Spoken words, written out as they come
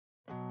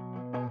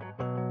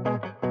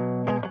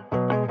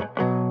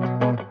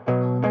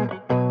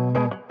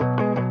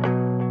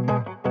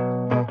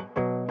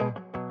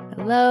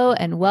Hello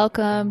and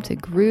welcome to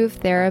Groove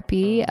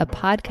Therapy, a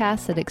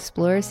podcast that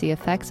explores the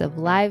effects of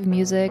live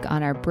music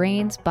on our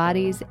brains,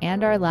 bodies,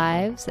 and our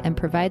lives, and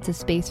provides a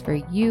space for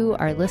you,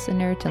 our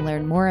listener, to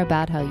learn more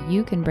about how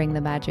you can bring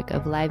the magic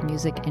of live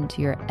music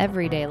into your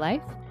everyday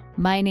life.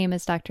 My name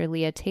is Dr.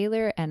 Leah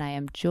Taylor, and I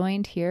am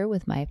joined here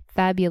with my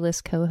fabulous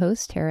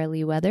co-host, Tara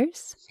Lee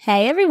Weathers.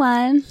 Hey,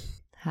 everyone.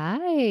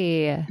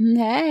 Hi.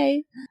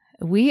 Hey.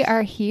 We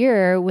are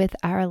here with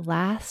our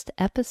last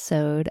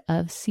episode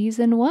of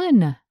season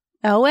 1.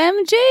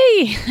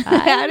 OMG.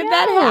 How did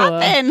that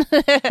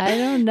happen? I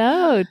don't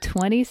know.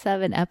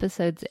 27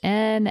 episodes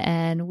in,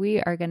 and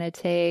we are going to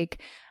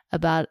take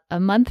about a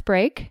month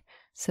break.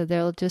 So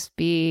there'll just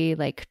be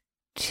like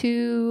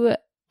 2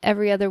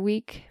 every other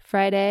week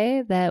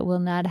Friday that will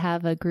not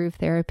have a Groove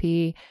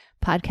Therapy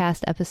podcast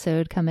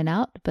episode coming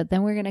out, but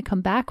then we're going to come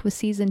back with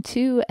season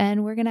 2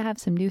 and we're going to have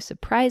some new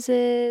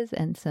surprises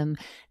and some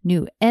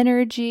new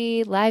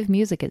energy. Live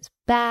music is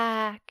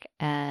back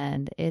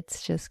and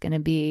it's just going to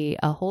be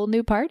a whole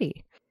new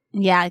party.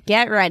 Yeah,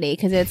 get ready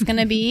because it's going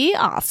to be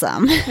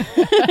awesome.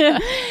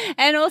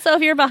 And also,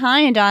 if you're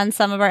behind on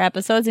some of our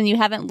episodes and you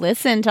haven't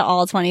listened to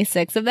all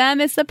 26 of them,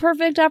 it's the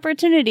perfect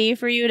opportunity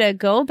for you to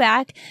go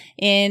back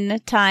in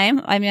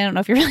time. I mean, I don't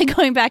know if you're really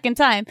going back in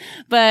time,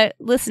 but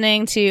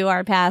listening to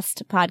our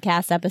past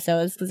podcast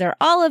episodes because they're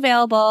all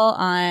available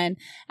on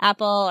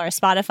Apple or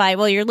Spotify.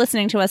 Well, you're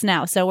listening to us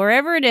now. So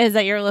wherever it is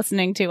that you're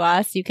listening to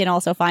us, you can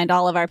also find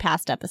all of our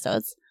past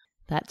episodes.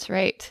 That's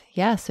right.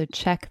 Yeah, so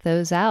check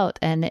those out.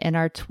 And in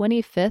our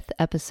 25th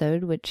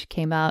episode, which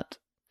came out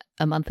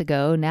a month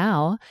ago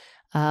now,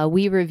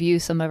 we review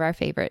some of our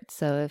favorites.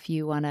 So if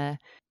you want to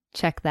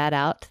check that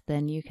out,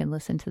 then you can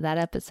listen to that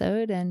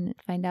episode and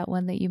find out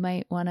one that you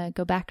might want to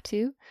go back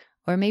to,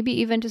 or maybe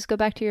even just go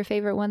back to your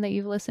favorite one that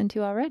you've listened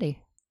to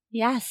already.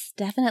 Yes,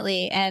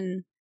 definitely.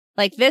 And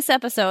like this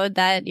episode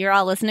that you're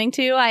all listening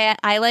to,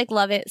 I like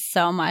love it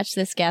so much.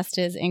 This guest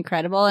is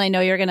incredible. And I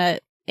know you're going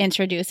to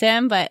introduce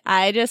him, but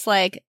I just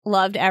like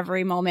loved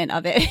every moment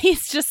of it.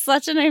 He's just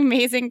such an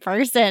amazing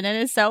person and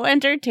is so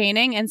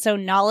entertaining and so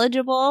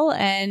knowledgeable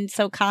and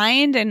so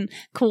kind and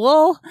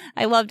cool.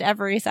 I loved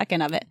every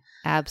second of it.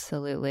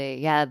 Absolutely.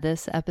 Yeah,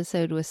 this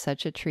episode was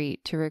such a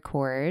treat to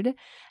record.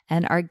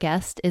 And our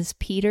guest is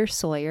Peter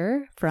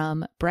Sawyer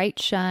from Bright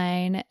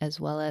Shine, as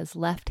well as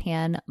Left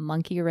Hand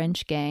Monkey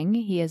Wrench Gang.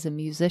 He is a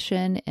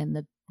musician in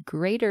the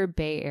greater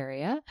Bay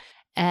Area.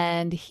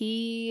 And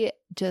he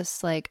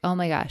just like, oh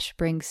my gosh,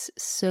 brings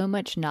so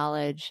much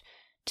knowledge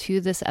to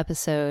this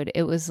episode.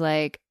 It was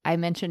like, I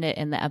mentioned it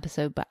in the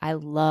episode, but I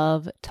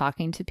love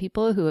talking to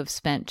people who have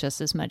spent just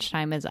as much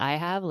time as I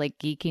have, like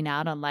geeking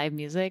out on live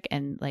music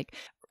and like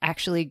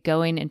actually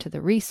going into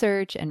the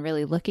research and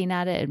really looking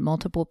at it in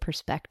multiple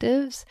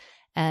perspectives.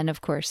 And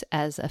of course,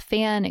 as a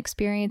fan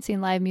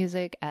experiencing live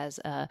music, as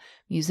a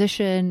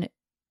musician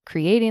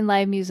creating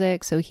live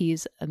music. So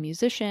he's a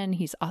musician.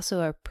 He's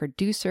also a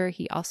producer.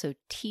 He also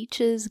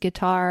teaches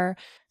guitar.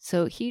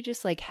 So he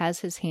just like has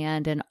his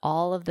hand in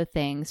all of the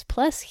things.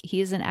 Plus,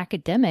 he's an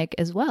academic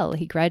as well.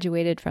 He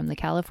graduated from the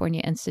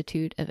California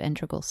Institute of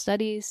Integral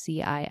Studies,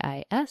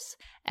 CIIS,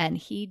 and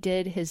he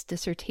did his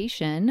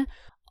dissertation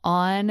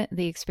on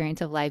the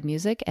experience of live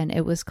music, and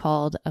it was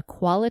called A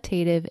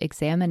Qualitative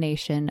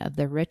Examination of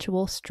the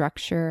Ritual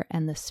Structure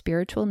and the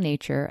Spiritual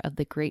Nature of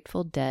the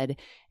Grateful Dead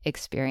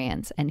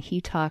Experience. And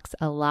he talks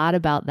a lot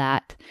about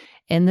that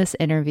in this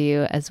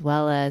interview, as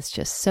well as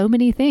just so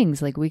many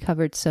things. Like we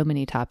covered so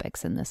many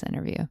topics in this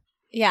interview.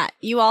 Yeah,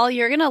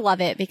 you're going to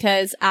love it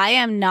because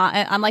I'm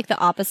like the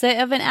opposite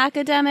of an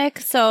academic.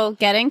 So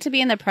getting to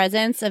be in the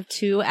presence of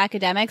 2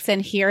 academics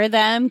and hear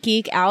them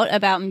geek out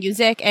about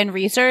music and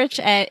research,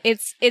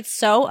 it's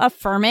so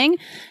affirming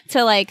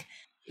to like,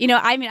 you know,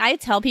 I mean, I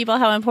tell people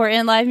how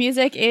important live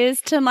music is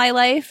to my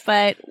life,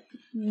 but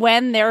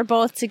when they're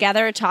both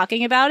together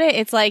talking about it,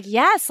 it's like,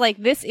 yes, like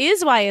this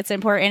is why it's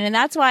important.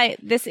 And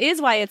this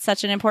is why it's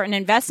such an important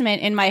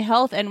investment in my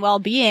health and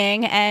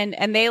well-being.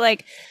 And they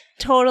like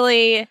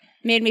totally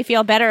made me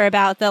feel better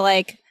about the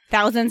like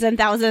thousands and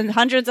thousands,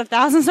 hundreds of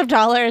thousands of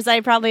dollars I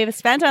probably have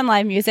spent on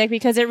live music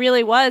because it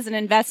really was an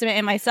investment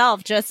in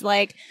myself, just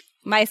like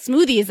my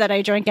smoothies that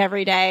I drink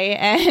every day.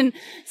 And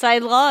so I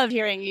loved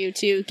hearing you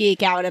 2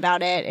 geek out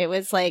about it. It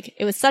was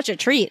such a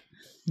treat.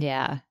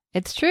 Yeah,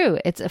 it's true.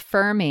 It's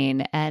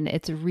affirming, and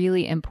it's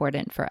really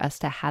important for us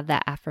to have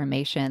that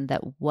affirmation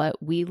that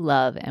what we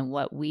love and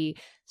what we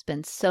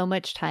spend so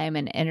much time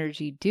and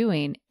energy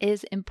doing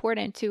is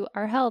important to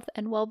our health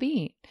and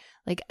well-being.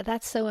 Like,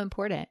 that's so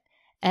important.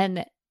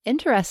 And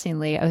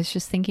interestingly, I was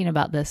just thinking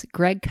about this.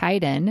 Greg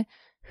Kiden,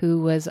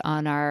 who was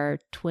on our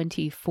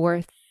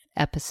 24th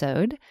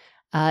episode,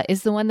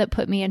 is the one that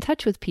put me in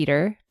touch with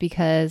Peter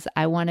because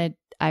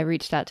I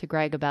reached out to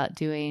Greg about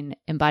doing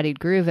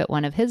Embodied Groove at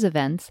one of his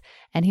events.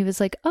 And he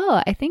was like,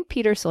 oh, I think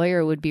Peter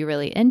Sawyer would be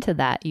really into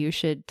that. You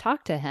should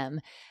talk to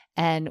him.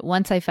 And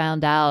once I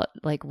found out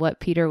like what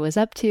Peter was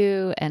up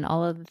to and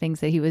all of the things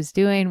that he was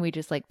doing, we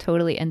just like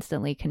totally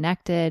instantly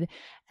connected.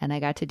 And I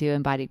got to do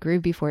Embodied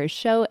Groove before his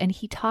show. And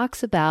he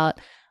talks about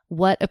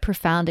what a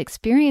profound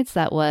experience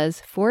that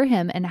was for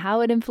him and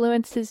how it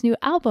influenced his new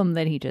album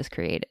that he just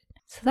created.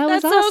 So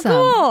that's awesome.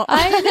 So cool.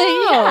 I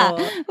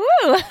know. Woo.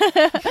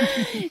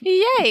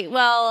 Yay.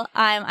 Well,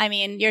 I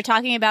mean, you're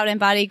talking about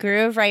Embodied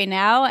Groove right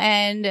now,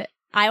 and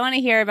I want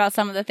to hear about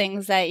some of the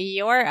things that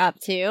you're up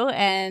to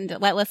and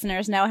let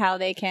listeners know how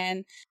they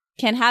can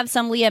have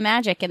some Leah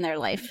magic in their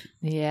life.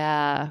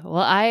 Yeah.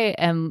 Well, I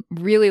am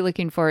really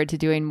looking forward to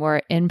doing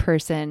more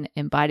in-person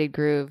Embodied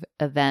Groove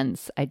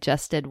events. I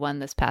just did one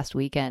this past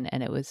weekend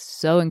and it was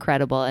so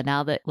incredible. And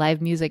now that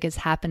live music is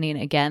happening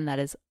again, that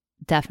is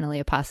definitely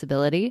a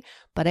possibility.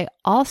 But I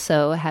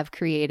also have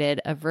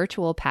created a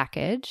virtual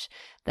package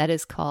that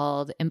is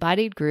called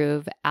Embodied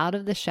Groove Out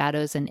of the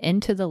Shadows and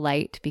Into the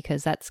Light,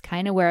 because that's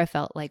kind of where I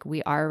felt like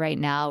we are right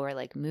now. We're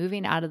like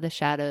moving out of the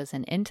shadows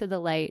and into the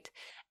light.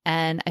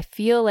 And I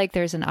feel like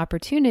there's an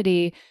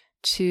opportunity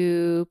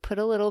to put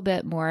a little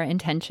bit more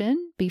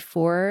intention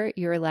before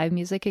your live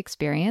music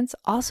experience.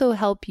 Also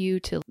help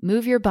you to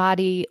move your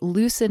body,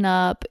 loosen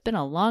up. It's been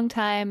a long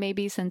time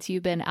maybe since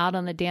you've been out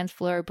on the dance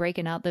floor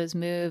breaking out those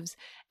moves.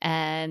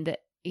 And,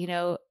 you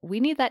know, we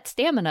need that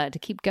stamina to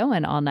keep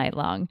going all night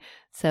long.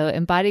 So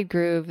Embodied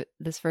Groove,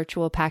 this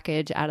virtual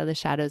package Out of the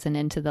Shadows and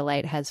Into the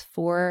Light, has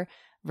 4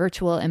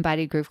 virtual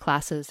Embodied Groove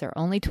classes. They're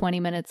only 20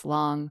 minutes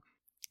long.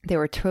 They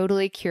were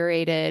totally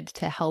curated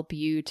to help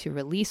you to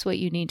release what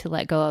you need to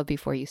let go of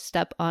before you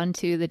step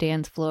onto the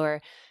dance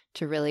floor,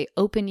 to really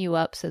open you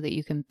up so that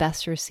you can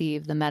best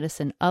receive the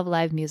medicine of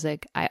live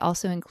music. I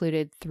also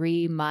included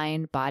 3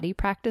 mind-body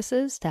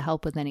practices to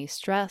help with any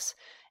stress,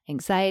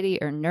 anxiety,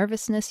 or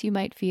nervousness you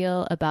might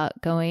feel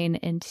about going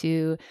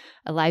into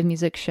a live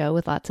music show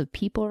with lots of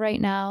people right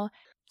now.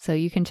 So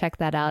you can check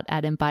that out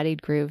at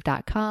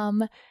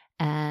embodiedgroove.com,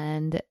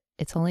 and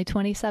it's only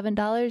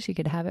 $27. You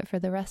could have it for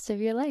the rest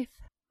of your life.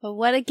 But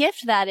what a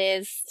gift that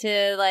is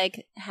to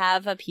like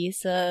have a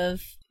piece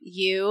of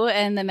you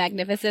and the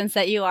magnificence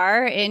that you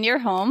are in your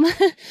home.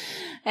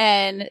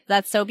 And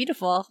that's so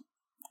beautiful.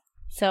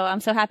 So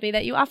I'm so happy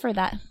that you offer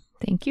that.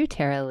 Thank you,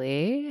 Tara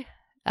Lee.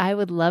 I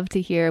would love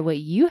to hear what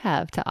you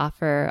have to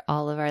offer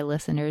all of our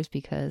listeners,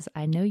 because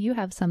I know you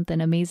have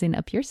something amazing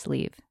up your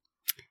sleeve.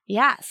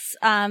 Yes.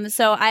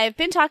 So I've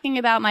been talking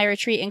about my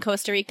retreat in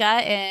Costa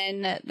Rica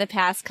in the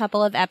past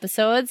couple of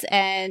episodes.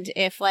 And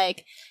if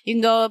like you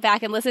can go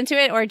back and listen to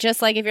it, or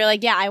just like if you're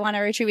like, yeah, I want to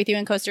retreat with you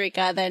in Costa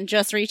Rica, then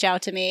just reach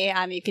out to me.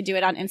 You can do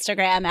it on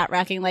Instagram at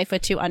Rocking Life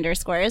with 2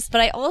 underscores.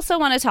 But I also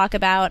want to talk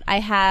about,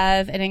 I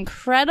have an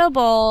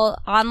incredible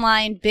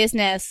online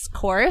business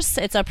course.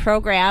 It's a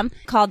program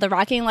called the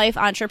Rocking Life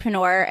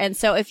Entrepreneur. And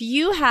so if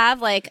you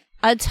have like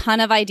a ton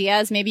of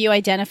ideas. Maybe you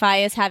identify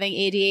as having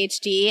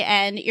ADHD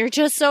and you're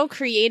just so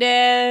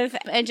creative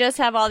and just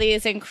have all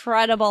these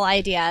incredible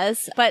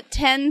ideas, but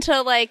tend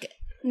to like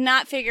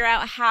not figure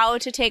out how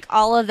to take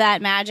all of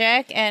that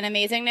magic and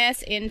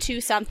amazingness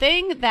into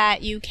something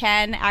that you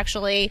can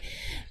actually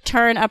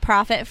turn a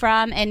profit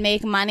from and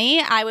make money.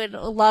 I would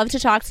love to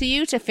talk to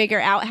you to figure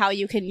out how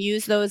you can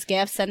use those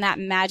gifts and that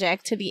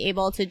magic to be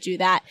able to do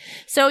that.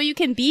 So you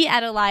can be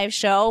at a live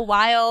show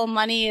while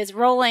money is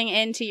rolling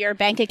into your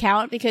bank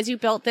account because you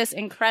built this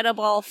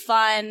incredible,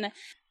 fun,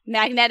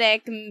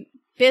 magnetic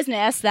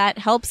business that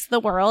helps the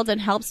world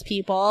and helps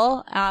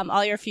people,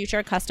 all your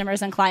future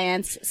customers and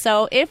clients.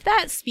 So if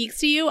that speaks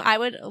to you, I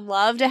would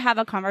love to have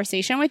a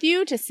conversation with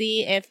you to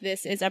see if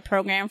this is a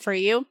program for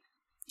you.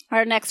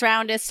 Our next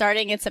round is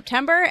starting in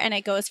September and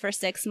it goes for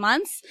 6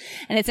 months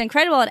and it's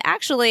incredible. And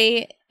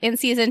actually in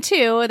season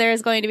 2,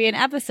 there's going to be an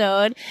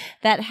episode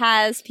that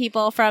has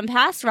people from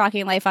past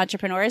Rocking Life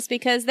entrepreneurs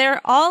because they're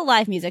all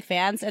live music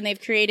fans and they've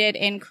created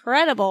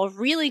incredible,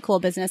 really cool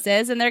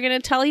businesses. And they're going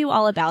to tell you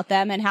all about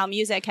them and how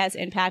music has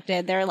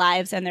impacted their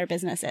lives and their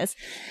businesses.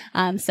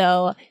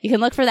 So you can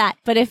look for that.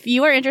 But if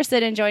you are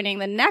interested in joining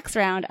the next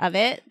round of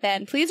it,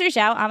 then please reach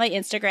out on my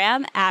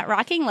Instagram at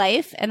Rocking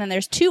Life. And then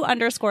there's 2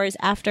 underscores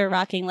after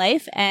Rocking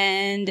Life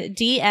and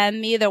DM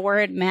me the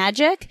word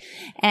magic.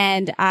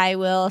 And I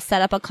will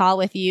set up a call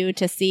with you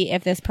to see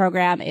if this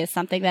program is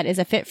something that is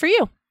a fit for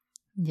you.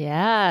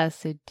 Yeah,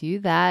 so do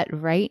that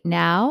right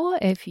now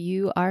if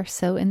you are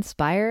so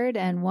inspired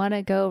and want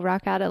to go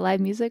rock out at live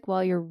music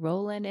while you're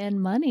rolling in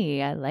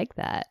money. I like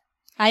that.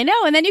 I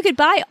know. And then you could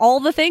buy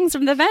all the things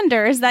from the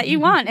vendors that you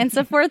want and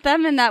support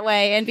them in that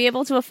way and be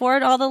able to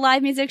afford all the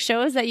live music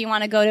shows that you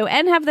want to go to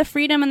and have the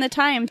freedom and the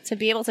time to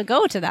be able to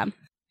go to them.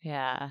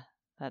 Yeah,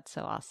 that's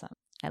so awesome.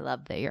 I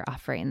love that you're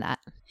offering that.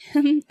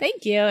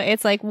 Thank you.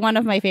 It's like one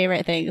of my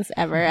favorite things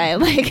ever.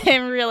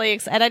 I'm really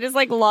excited. I just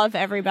like love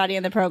everybody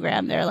in the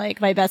program. They're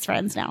like my best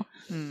friends now.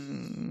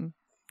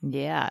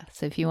 Yeah.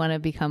 So if you want to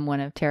become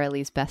one of Tara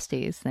Lee's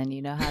besties, then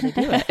you know how to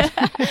do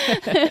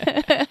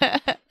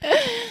it.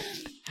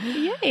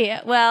 Yay.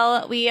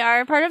 Well, we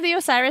are part of the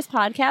Osiris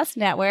Podcast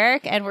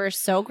Network, and we're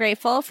so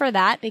grateful for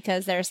that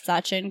because there's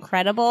such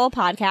incredible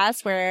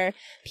podcasts where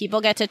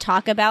people get to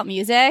talk about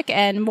music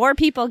and more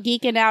people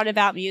geeking out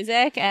about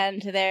music,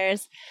 and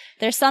there's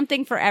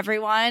something for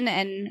everyone,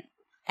 and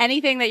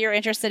anything that you're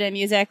interested in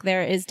music,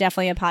 there is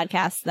definitely a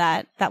podcast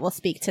that will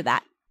speak to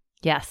that.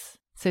 Yes.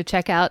 So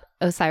check out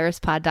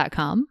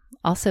osirispod.com.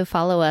 Also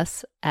follow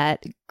us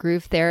at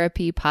Groove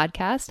Therapy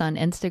Podcast on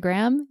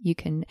Instagram. You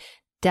can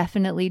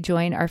definitely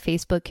join our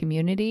Facebook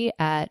community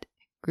at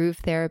Groove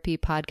Therapy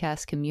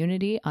Podcast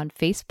Community on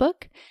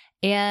Facebook.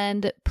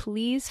 And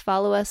please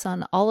follow us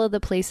on all of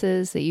the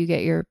places that you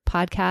get your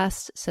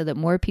podcasts so that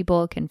more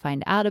people can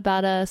find out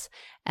about us.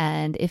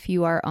 And if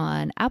you are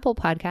on Apple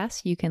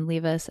Podcasts, you can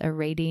leave us a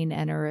rating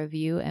and a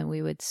review, and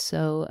we would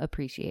so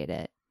appreciate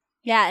it.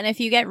 Yeah, and if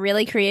you get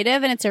really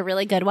creative and it's a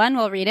really good one,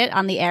 we'll read it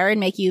on the air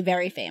and make you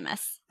very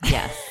famous.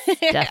 Yes,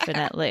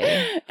 definitely.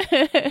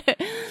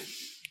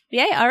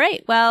 Yay, all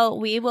right. Well,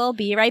 we will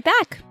be right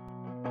back.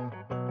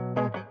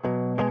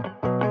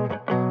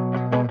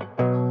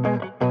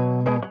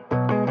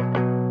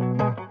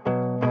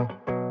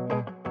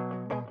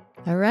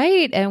 All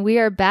right, and we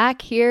are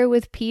back here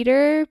with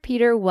Peter.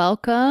 Peter,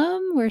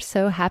 welcome. We're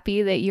so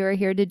happy that you are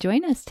here to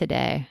join us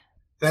today.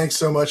 Thanks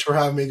so much for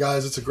having me,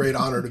 guys. It's a great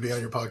honor to be on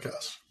your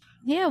podcast.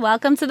 Yeah,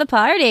 welcome to the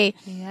party.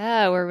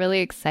 Yeah, we're really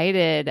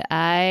excited.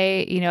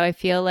 I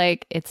feel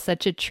like it's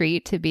such a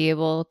treat to be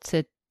able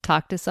to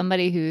talk to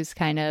somebody who's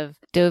kind of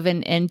dove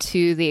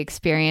into the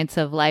experience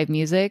of live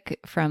music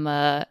from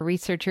a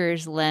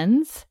researcher's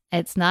lens.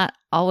 It's not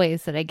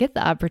always that I get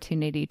the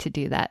opportunity to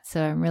do that.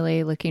 So I'm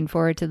really looking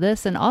forward to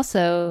this. And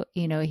also,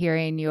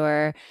 hearing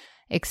your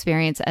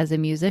experience as a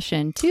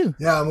musician too.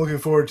 Yeah, I'm looking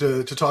forward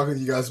to talking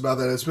with you guys about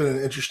that. It's been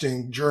an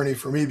interesting journey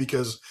for me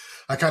because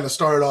I kind of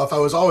started off, I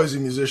was always a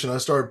musician. I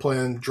started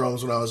playing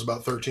drums when I was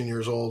about 13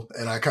 years old,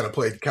 and I kind of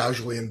played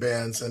casually in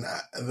bands. And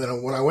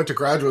then when I went to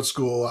graduate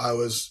school, I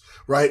was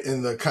right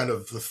in the kind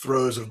of the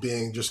throes of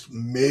being just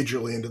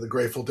majorly into the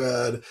Grateful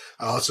Dead.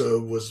 I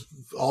also was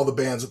all the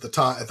bands at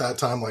that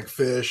time, like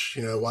Fish,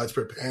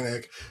 Widespread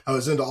Panic. I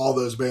was into all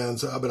those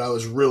bands, but I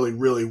was really,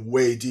 really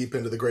way deep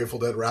into the Grateful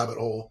Dead rabbit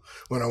hole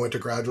when I went to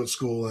graduate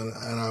school. And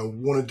I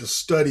wanted to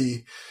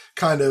study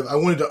I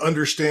wanted to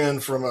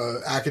understand from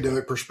an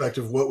academic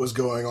perspective what was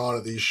going on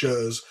at these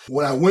shows.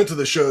 When I went to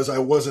the shows, I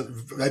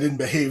didn't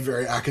behave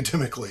very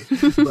academically,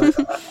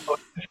 but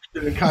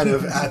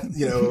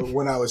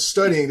when I was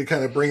studying to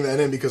kind of bring that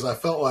in, because I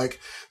felt like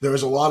there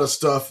was a lot of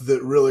stuff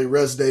that really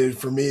resonated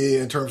for me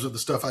in terms of the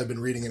stuff I've been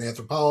reading in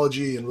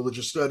anthropology and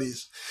religious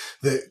studies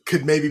that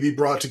could maybe be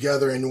brought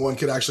together and one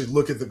could actually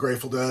look at the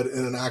Grateful Dead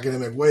in an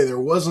academic way. There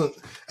wasn't,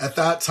 at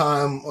that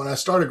time, when I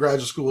started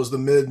graduate school, it was the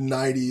mid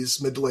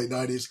to late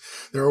 90s,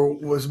 there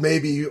was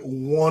maybe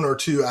one or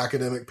two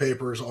academic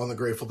papers on the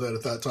Grateful Dead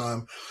at that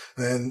time.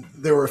 And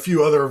there were a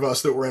few other of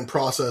us that were in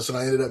process, and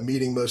I ended up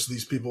meeting most of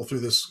these people through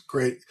this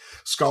great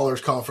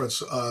scholars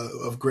conference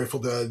of Grateful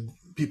Dead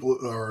people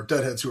or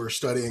Deadheads who are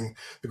studying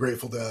the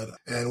Grateful Dead.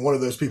 And one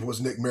of those people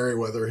was Nick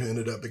Merriweather, who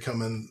ended up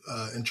becoming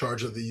in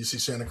charge of the UC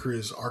Santa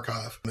Cruz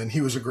archive. And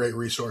he was a great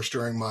resource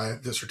during my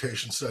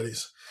dissertation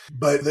studies.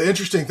 But the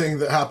interesting thing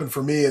that happened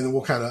for me, and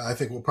I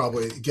think we'll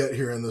probably get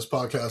here in this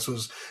podcast,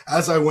 was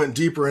as I went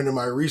deeper into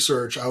my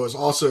research, I was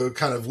also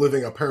kind of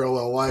living a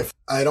parallel life.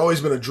 I had always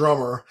been a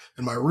drummer,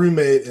 and my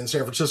roommate in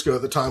San Francisco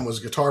at the time was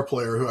a guitar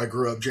player who I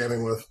grew up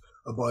jamming with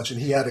a bunch, and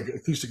he had an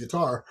acoustic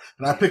guitar,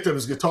 and I picked up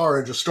his guitar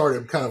and just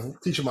started kind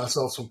of teaching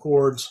myself some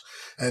chords.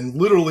 And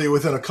literally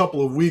within a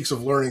couple of weeks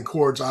of learning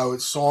chords,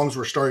 songs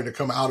were starting to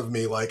come out of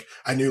me. Like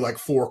I knew like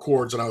 4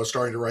 chords and I was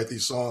starting to write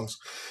these songs,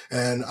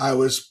 and I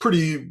was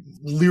pretty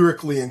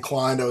lyrically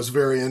inclined. I was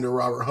very into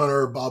Robert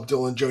Hunter, Bob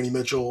Dylan, Joni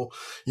Mitchell,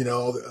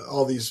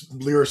 all these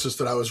lyricists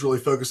that I was really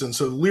focused on.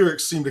 So the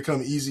lyrics seemed to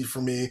come easy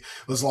for me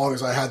as long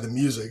as I had the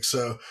music.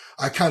 So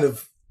I kind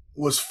of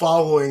was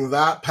following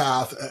that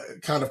path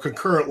kind of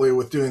concurrently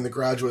with doing the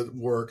graduate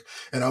work.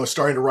 And I was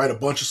starting to write a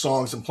bunch of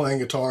songs and playing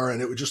guitar,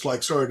 and it would just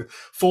like started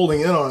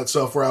folding in on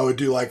itself where I would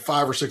do like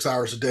 5 or 6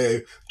 hours a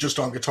day just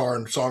on guitar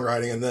and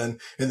songwriting. And then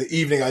in the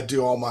evening, I'd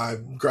do all my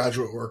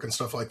graduate work and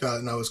stuff like that.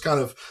 And I was kind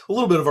of a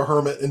little bit of a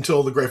hermit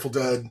until the Grateful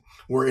Dead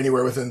were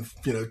anywhere within,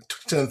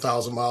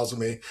 10,000 miles of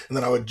me. And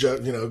then I would,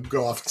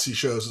 go off and see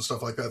shows and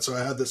stuff like that. So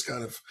I had this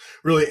kind of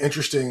really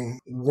interesting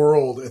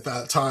world at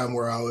that time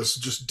where I was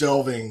just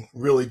delving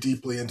really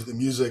deeply into the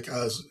music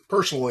as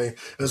personally,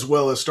 as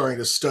well as starting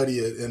to study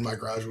it in my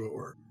graduate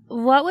work.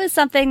 What was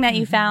something that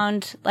you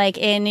found like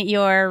in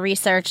your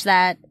research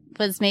that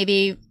was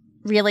maybe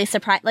really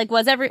surprising? Like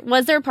was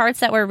there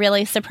parts that were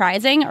really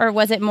surprising, or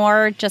was it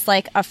more just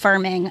like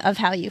affirming of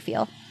how you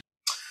feel?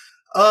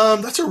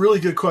 That's a really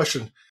good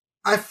question.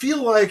 I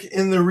feel like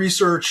in the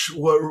research,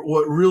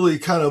 what really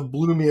kind of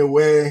blew me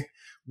away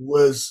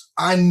was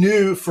I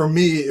knew for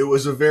me it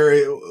was so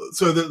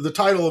the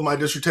title of my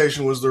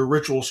dissertation was The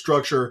Ritual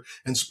Structure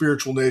and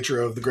Spiritual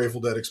Nature of the Grateful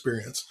Dead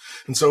Experience.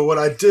 And so what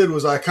I did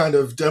was I kind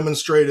of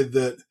demonstrated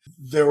that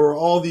there were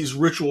all these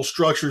ritual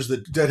structures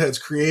that Deadheads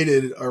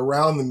created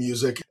around the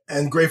music,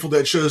 and Grateful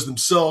Dead shows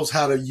themselves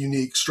had a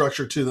unique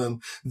structure to them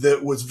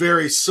that was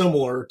very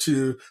similar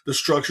to the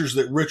structures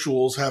that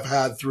rituals have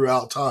had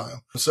throughout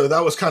time. So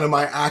that was kind of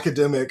my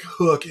academic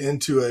hook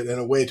into it, and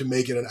a way to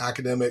make it an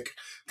academic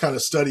kind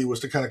of study was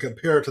to kind of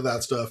compare it to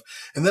that stuff.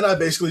 And then I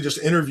basically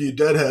just interviewed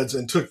Deadheads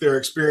and took their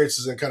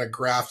experiences and kind of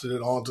grafted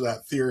it onto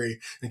that theory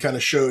and kind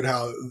of showed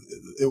how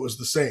it was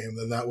the same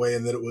in that way,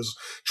 and that it was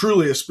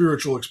truly a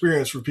spiritual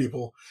experience for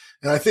people.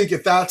 And I think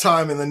at that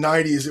time in the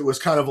 90s, it was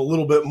kind of a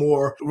little bit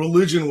more,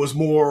 religion was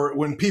more,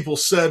 when people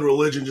said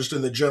religion just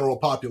in the general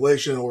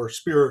population or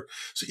spirit,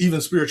 so even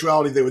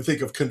spirituality, they would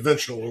think of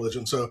conventional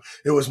religion. So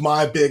it was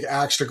my big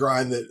axe to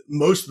grind that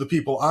most of the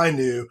people I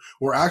knew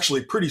were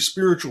actually pretty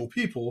spiritual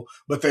people,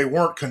 but they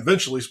weren't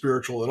conventionally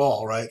spiritual at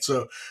all, right?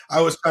 So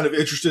I was kind of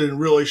interested in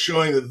really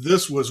showing that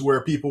this was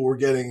where people were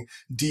getting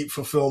deep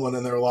fulfillment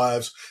in their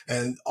lives,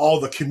 and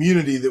all the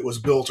community that was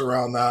built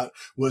around that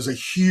was a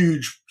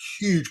huge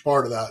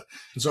part of that.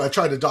 And so I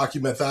tried to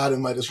document that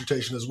in my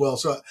dissertation as well.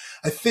 So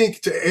I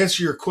think to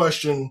answer your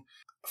question,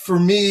 for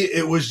me,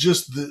 it was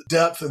just the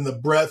depth and the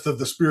breadth of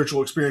the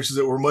spiritual experiences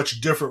that were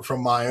much different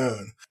from my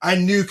own. I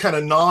knew kind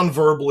of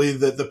non-verbally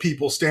that the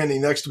people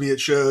standing next to me at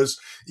shows,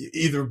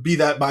 either be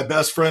that my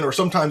best friend, or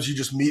sometimes you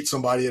just meet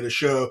somebody at a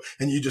show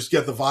and you just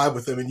get the vibe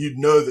with them and you'd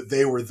know that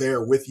they were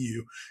there with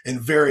you in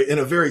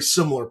a very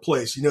similar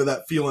place. You know,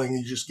 that feeling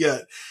you just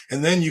get.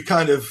 And then you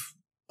kind of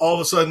all of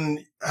a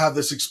sudden have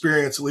this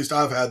experience, at least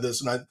I've had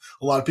this, and a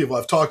lot of people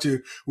I've talked to,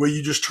 where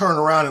you just turn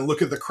around and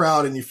look at the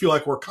crowd and you feel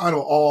like we're kind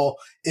of all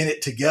in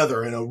it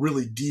together in a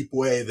really deep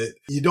way that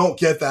you don't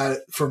get that,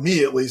 for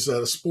me at least, at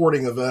a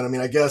sporting event. I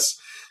mean, I guess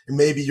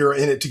maybe you're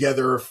in it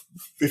together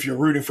if you're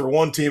rooting for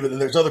one team, but then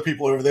there's other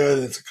people over there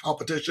and it's a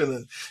competition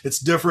and it's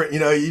different. You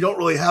know, you don't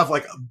really have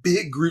like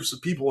big groups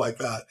of people like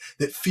that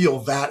feel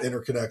that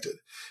interconnected.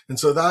 And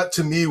so that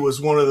to me was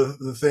one of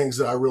the things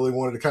that I really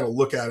wanted to kind of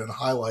look at and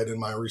highlight in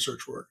my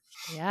research work.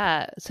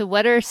 Yeah. So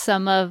what are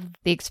some of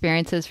the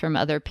experiences from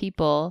other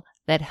people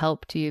that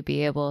helped you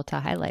be able to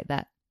highlight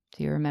that?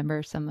 Do you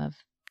remember some of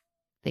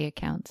the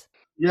accounts?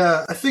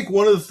 Yeah, I think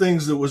one of the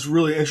things that was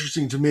really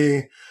interesting to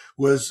me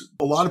was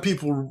a lot of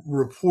people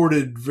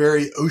reported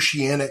very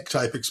oceanic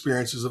type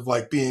experiences of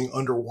like being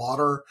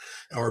underwater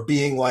or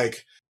being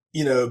like,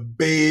 you know,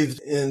 bathed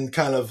in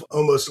kind of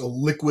almost a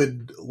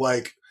liquid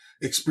like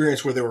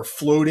experience where they were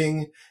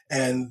floating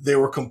and they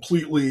were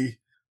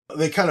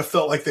they kind of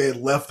felt like they had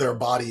left their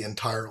body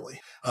entirely.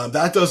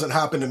 That doesn't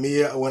happen to me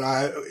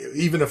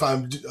even if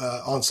I'm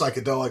on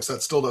psychedelics,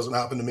 that still doesn't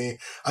happen to me.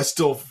 I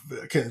still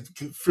can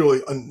feel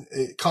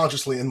it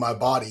consciously in my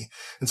body.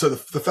 And so the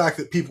fact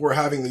that people were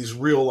having these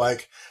real,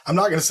 like, I'm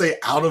not going to say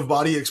out of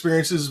body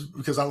experiences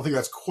because I don't think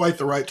that's quite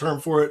the right term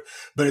for it,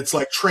 but it's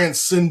like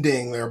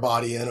transcending their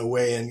body in a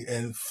way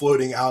and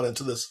floating out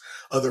into this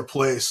other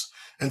place.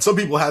 And some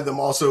people had them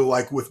also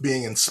like with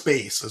being in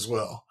space as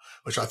well,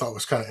 which I thought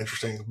was kind of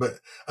interesting. But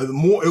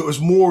it was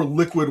more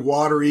liquid,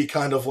 watery,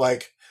 kind of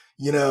like,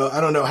 you know,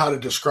 I don't know how to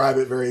describe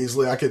it very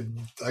easily. I could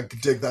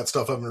dig that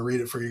stuff up and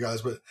read it for you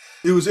guys. But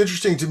it was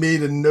interesting to me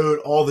to note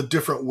all the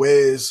different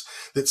ways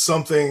that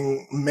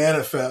something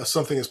manifests,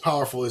 something as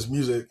powerful as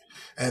music,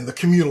 and the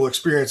communal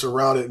experience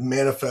around it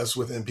manifests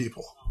within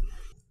people.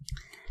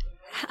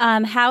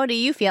 How do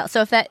you feel?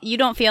 So if that you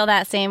don't feel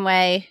that same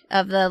way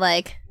of the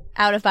like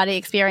out of body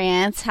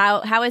experience,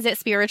 how is it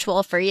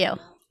spiritual for you?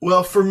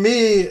 Well, for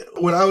me,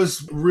 when I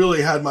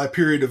really had my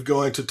period of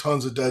going to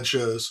tons of Dead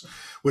shows,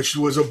 which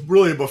was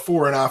really a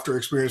before and after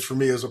experience for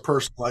me as a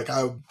person. Like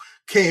I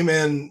came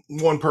in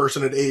one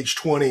person at age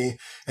 20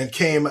 and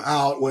came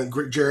out when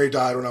Jerry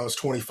died when I was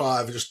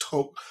 25. It just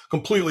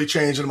completely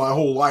changed in my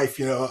whole life.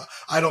 You know,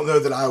 I don't know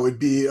that I would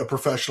be a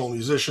professional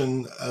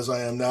musician as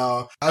I am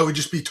now. I would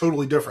just be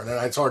totally different.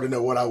 And it's hard to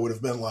know what I would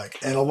have been like.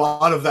 And a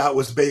lot of that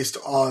was based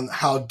on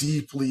how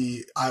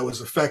deeply I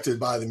was affected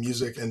by the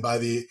music and by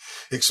the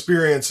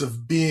experience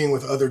of being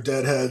with other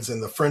Deadheads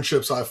and the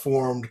friendships I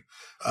formed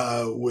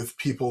with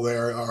people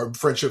there are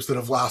friendships that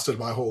have lasted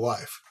my whole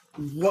life.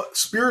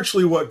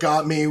 What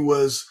got me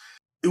was,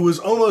 it was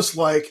almost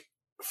like,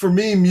 for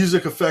me,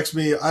 music affects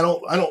me. I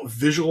don't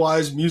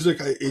visualize music.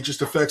 It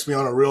just affects me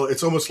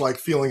it's almost like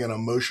feeling an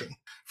emotion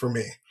for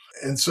me.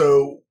 And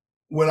so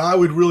when I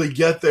would really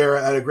get there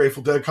at a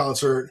Grateful Dead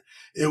concert,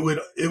 it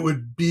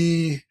would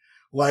be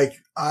like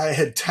I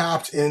had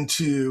tapped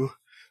into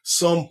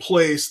some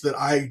place that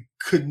I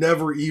could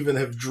never even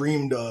have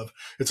dreamed of.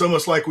 It's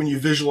almost like when you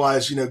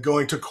visualize, you know,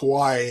 going to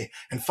Kauai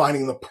and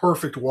finding the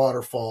perfect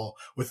waterfall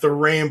with the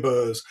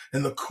rainbows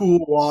and the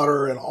cool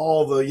water and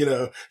all the, you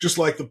know, just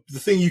like the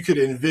thing you could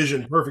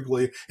envision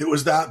perfectly. It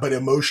was that, but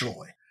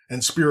emotionally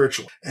and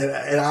spiritually.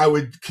 And I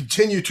would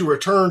continue to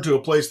return to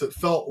a place that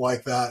felt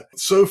like that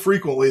so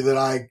frequently that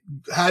I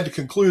had to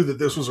conclude that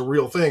this was a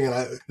real thing.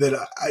 And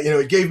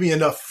it gave me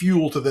enough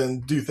fuel to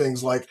then do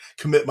things like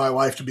commit my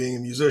life to being a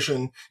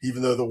musician,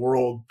 even though the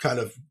world kind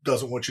of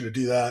doesn't want you to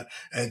do that,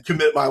 and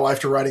commit my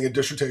life to writing a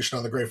dissertation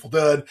on the Grateful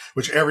Dead,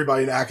 which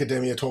everybody in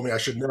academia told me I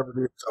should never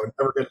do, so I would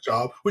never get a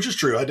job, which is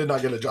true. I did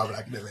not get a job in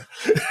academia.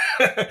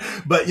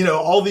 But, you know,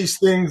 all these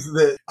things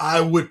that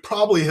I would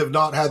probably have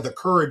not had the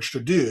courage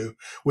to do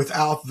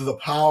without the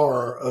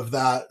power of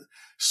that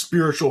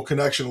spiritual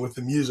connection with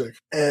the music.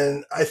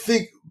 And I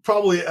think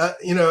probably,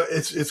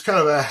 it's kind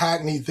of a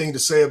hackneyed thing to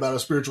say about a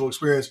spiritual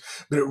experience,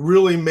 but it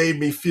really made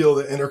me feel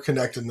the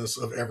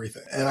interconnectedness of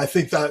everything. And I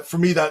think that for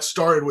me, that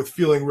started with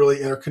feeling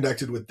really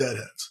interconnected with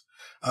Deadheads.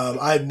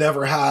 I had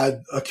never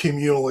had a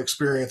communal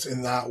experience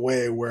in that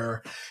way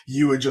where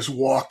you would just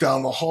walk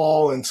down the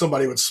hall and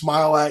somebody would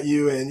smile at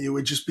you, and it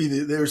would just be,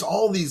 there's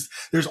all these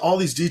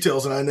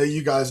details. And I know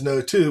you guys know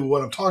too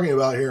what I'm talking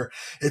about here.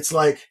 It's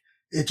like,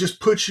 it just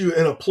puts you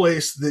in a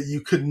place that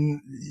you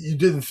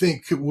didn't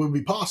think would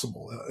be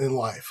possible in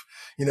life,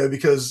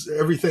 because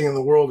everything in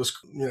the world is,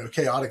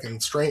 chaotic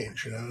and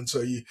strange, and so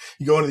you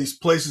go into these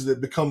places that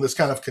become this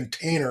kind of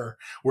container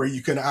where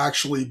you can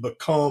actually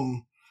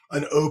become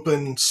an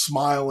open,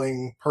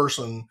 smiling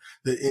person,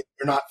 that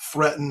you're not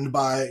threatened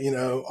by,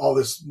 all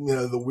this,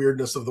 the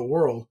weirdness of the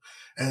world.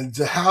 And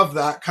to have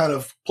that kind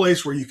of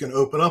place where you can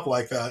open up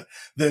like that,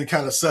 then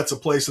kind of sets a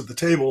place at the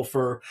table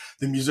for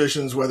the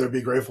musicians, whether it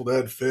be Grateful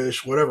Dead,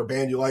 Fish, whatever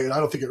band you like. And I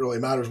don't think it really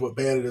matters what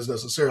band it is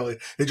necessarily.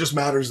 It just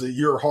matters that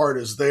your heart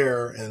is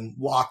there and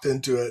locked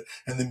into it.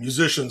 And the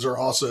musicians are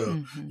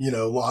also,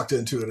 locked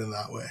into it in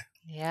that way.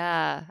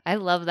 Yeah, I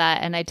love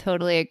that. And I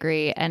totally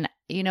agree. And,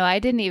 I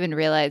didn't even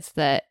realize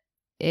that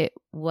it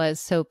was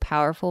so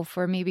powerful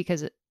for me,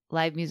 because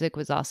live music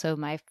was also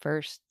my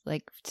first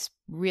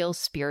real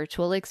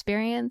spiritual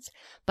experience.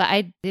 But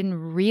I didn't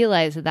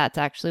realize that that's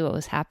actually what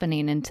was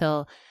happening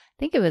until I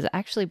think it was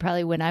actually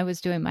probably when I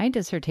was doing my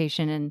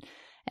dissertation,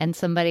 and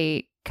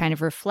somebody kind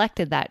of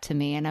reflected that to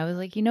me. And I was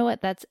like, you know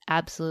what? That's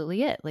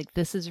absolutely it. Like,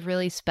 this is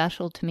really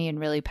special to me and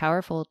really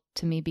powerful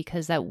to me,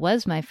 because that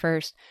was my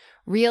first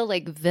real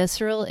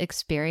visceral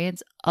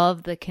experience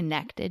of the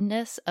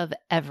connectedness of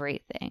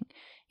everything.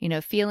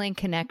 Feeling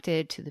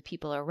connected to the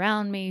people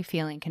around me,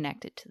 feeling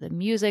connected to the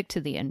music, to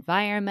the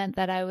environment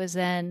that I was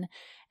in,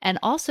 and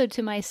also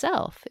to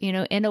myself,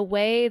 in a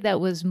way that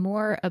was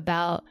more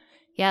about,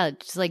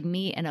 just like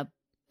me and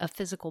a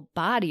physical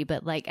body,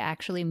 but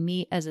actually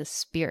me as a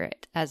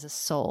spirit, as a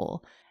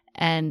soul.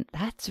 And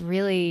that's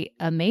really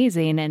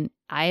amazing. And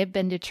I have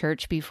been to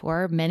church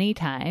before many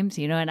times,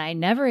 and I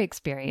never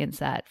experienced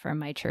that from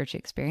my church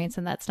experience.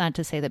 And that's not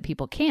to say that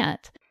people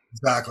can't.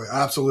 Exactly.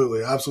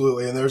 Absolutely.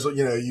 Absolutely. And there's,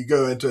 you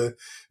go into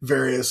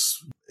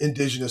various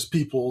indigenous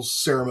peoples'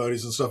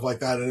 ceremonies and stuff like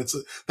that, and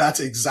that's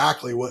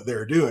exactly what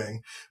they're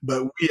doing.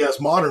 But we as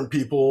modern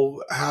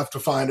people have to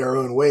find our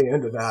own way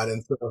into that.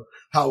 And so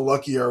how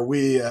lucky are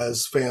we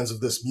as fans of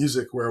this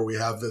music, where we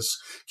have this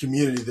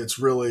community that's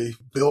really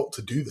built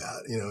to do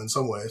that, in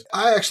some ways.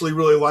 I actually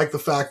really like the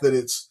fact that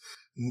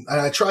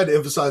and I tried to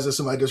emphasize this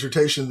in my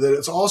dissertation, that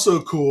it's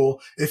also cool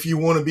if you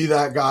want to be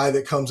that guy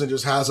that comes and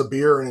just has a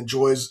beer and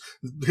enjoys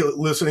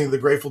listening to the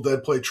Grateful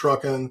Dead play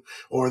Truckin',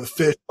 or the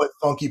Fish play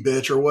Funky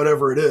Bitch, or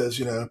whatever it is.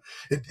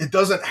 It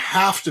doesn't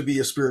have to be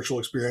a spiritual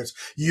experience.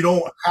 You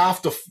don't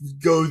have to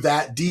go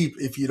that deep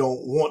if you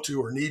don't want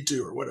to or need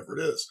to, or whatever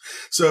it is.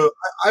 So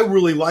I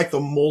really like the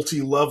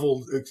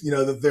multi-level,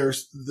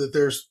 that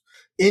there's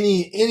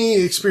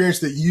any experience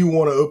that you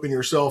want to open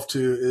yourself to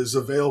is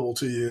available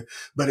to you,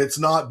 but it's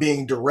not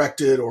being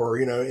directed or,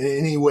 in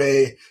any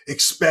way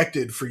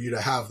expected for you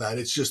to have that.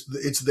 It's just,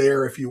 it's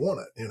there if you want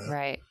it,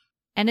 Right.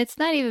 And it's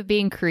not even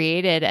being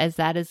created as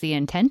that is the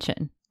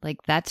intention.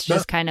 That's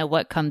just kind of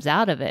what comes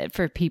out of it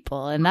for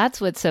people. And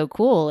that's what's so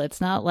cool. It's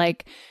not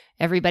like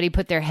everybody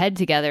put their head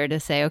together to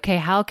say, okay,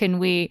 how can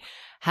we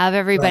have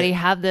everybody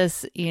have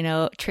this,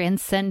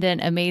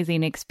 transcendent,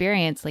 amazing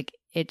experience?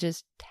 It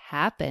just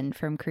happened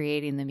from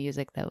creating the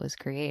music that was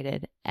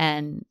created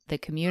and the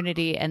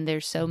community. And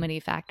there's so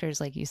many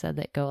factors, like you said,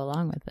 that go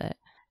along with it.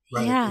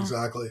 Right, yeah.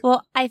 Exactly.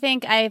 Well, I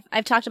think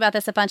I've talked about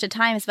this a bunch of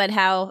times, but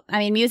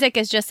music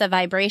is just a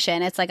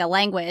vibration. It's like a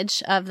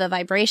language of the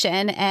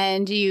vibration,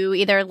 and you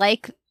either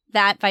like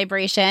that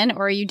vibration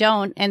or you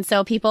don't. And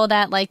so people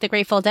that like the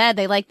Grateful Dead,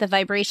 they like the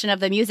vibration of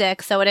the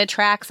music. So it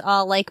attracts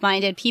all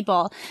like-minded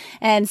people.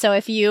 And so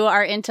if you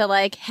are into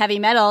heavy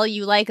metal,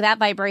 you like that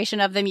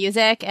vibration of the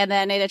music, and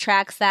then it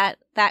attracts that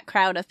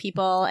crowd of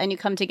people, and you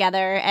come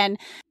together. And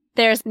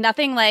there's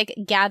nothing like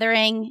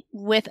gathering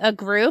with a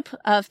group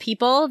of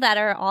people that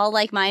are all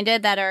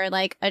like-minded, that are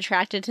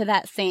attracted to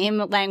that same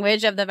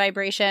language of the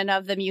vibration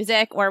of the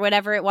music, or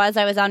whatever it was.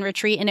 I was on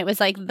retreat, and it was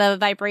the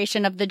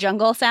vibration of the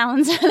jungle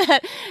sounds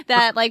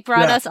that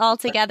brought us all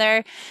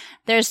together.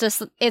 There's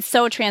just, it's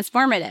so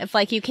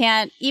transformative. You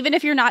can't, even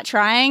if you're not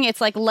trying, it's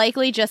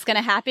likely just going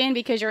to happen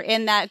because you're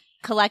in that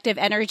collective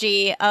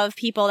energy of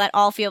people that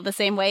all feel the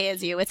same way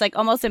as you. It's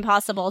almost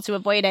impossible to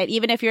avoid it,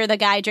 even if you're the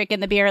guy drinking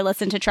the beer,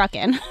 listen to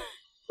Truckin'.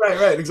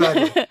 Right,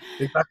 exactly.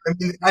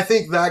 I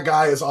think that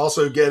guy is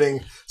also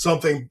getting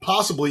something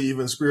possibly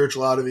even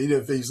spiritual out of it,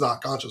 even if he's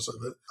not conscious of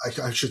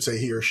it. I should say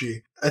he or she.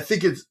 I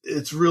think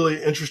it's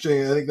really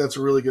interesting. I think that's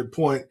a really good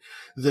point,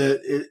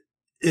 that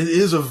it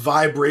is a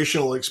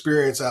vibrational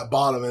experience at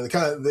bottom. And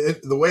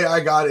the way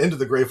I got into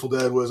the Grateful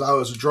Dead was I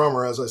was a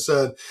drummer, as I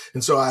said.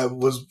 And so I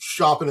was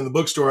shopping in the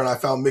bookstore and I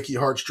found Mickey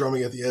Hart's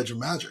Drumming at the Edge of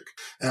Magic.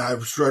 And I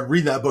started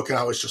reading that book and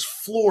I was just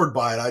floored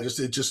by it.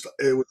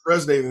 It was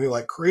resonating with me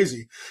like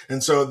crazy.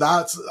 And so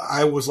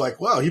I was like,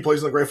 wow, he plays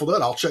in the Grateful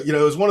Dead. I'll check, it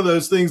was one of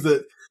those things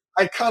that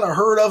I kind of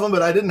heard of them,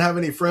 but I didn't have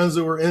any friends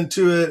that were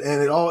into it.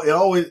 And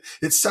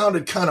it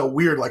sounded kind of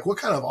weird. Like, what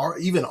kind of are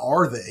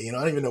they? I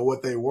don't even know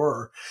what they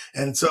were.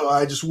 And so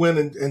I just went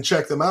and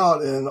checked them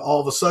out. And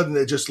all of a sudden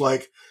it just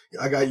like,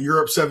 I got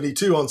Europe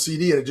 72 on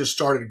CD and it just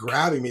started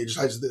grabbing me.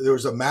 There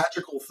was a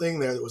magical thing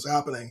there that was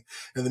happening.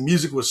 And the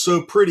music was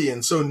so pretty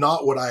and so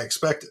not what I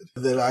expected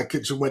that I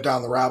just went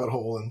down the rabbit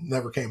hole and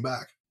never came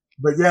back.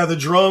 But yeah, the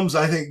drums,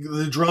 I think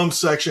the drum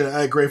section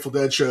at Grateful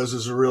Dead shows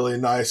is a really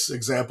nice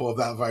example of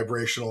that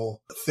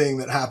vibrational thing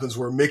that happens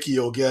where Mickey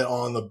will get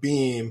on the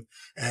beam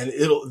and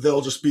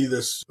they'll just be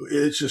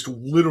it's just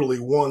literally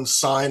one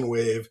sine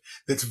wave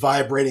that's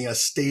vibrating a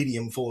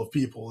stadium full of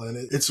people. And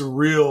it's a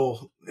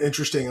real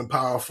interesting and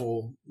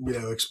powerful,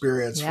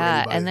 experience for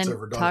anybody and that's then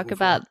ever done talk it before.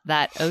 about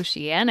that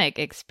oceanic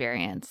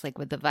experience, like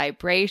with the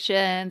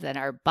vibrations and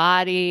our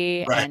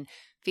body and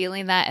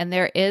feeling that. And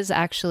there is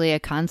actually a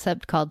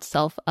concept called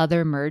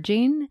self-other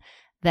merging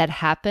that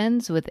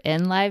happens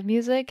within live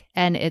music.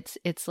 And it's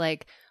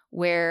like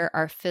where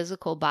our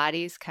physical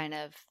bodies kind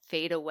of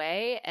fade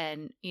away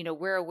and,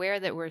 we're aware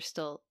that we're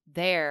still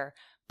there,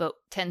 but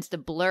tends to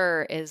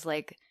blur is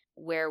like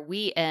where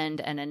we end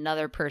and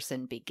another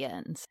person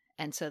begins.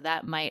 And so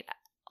that might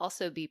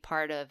also be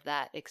part of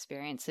that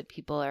experience that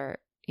people are,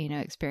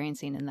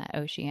 experiencing in that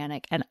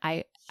oceanic. And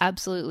I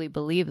absolutely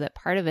believe that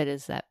part of it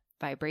is that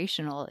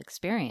vibrational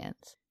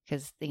experience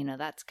because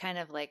that's kind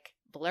of like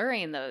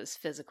blurring those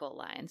physical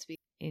lines.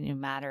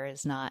 Matter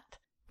is not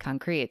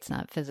concrete, it's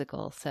not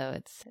physical, so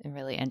it's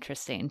really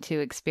interesting to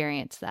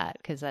experience that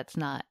because that's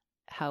not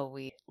how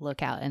we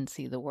look out and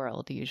see the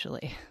world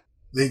usually.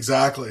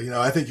 Exactly.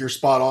 I think you're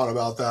spot on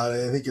about that.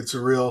 I think it's a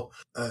real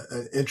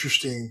an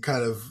interesting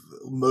kind of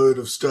mode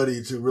of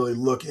study to really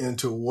look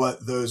into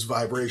what those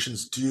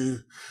vibrations do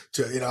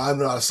to, I'm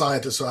not a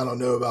scientist, so I don't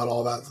know about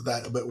all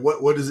that, but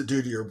what does it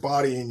do to your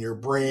body and your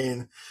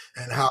brain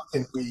and how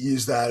can we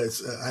use that?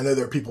 I know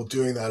there are people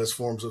doing that as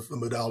forms of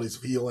modalities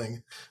of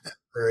healing and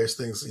various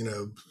things.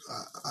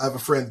 I have a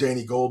friend,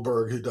 Danny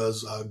Goldberg, who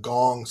does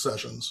gong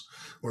sessions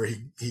where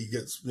he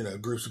gets,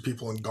 groups of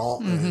people and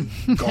gongs them.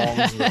 He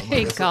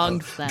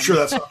gongs them. I'm sure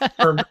that's not the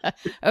term.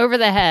 Over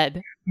the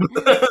head.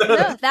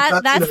 No,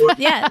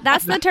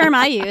 that's the term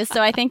I use,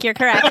 so I think you're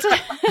correct.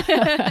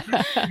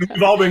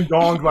 We've all been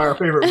gonged by our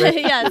favorite band.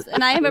 Yes,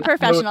 and I am a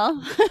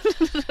professional.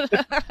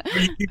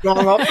 You keep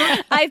going up?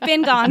 I've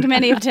been gonged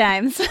many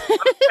times.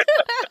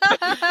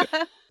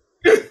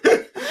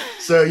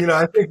 So,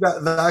 I think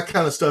that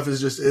kind of stuff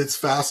is it's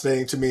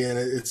fascinating to me. And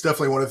it's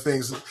definitely one of the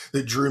things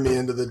that drew me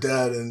into the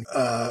Dead. And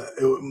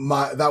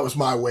that was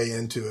my way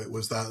into it,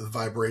 was that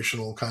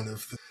vibrational kind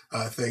of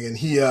thing.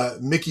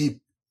 And Mickey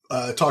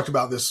talked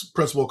about this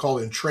principle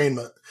called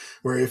entrainment,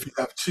 where if you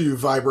have two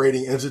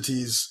vibrating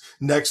entities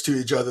next to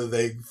each other,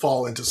 they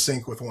fall into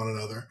sync with one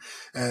another.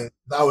 And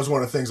that was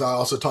one of the things I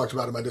also talked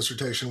about in my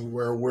dissertation,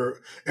 where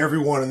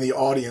everyone in the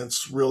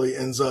audience really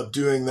ends up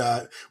doing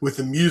that with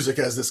the music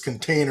as this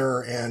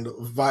container and,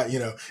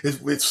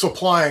 it's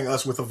supplying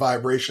us with a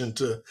vibration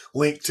to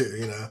link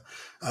to,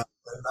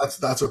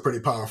 that's a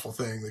pretty powerful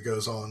thing that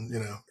goes on,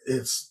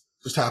 it's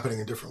just happening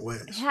in different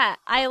ways. Yeah,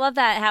 I love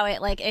that how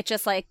it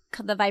just like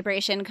the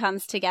vibration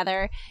comes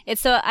together.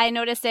 I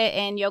noticed it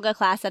in yoga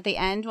class at the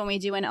end when we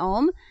do an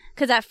Om,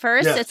 because at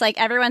first it's like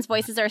everyone's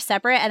voices are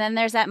separate, and then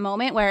there's that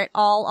moment where it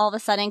all of a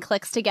sudden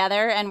clicks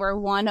together and we're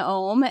one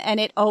Om,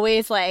 and it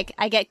always like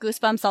I get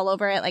goosebumps all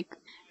over it. Like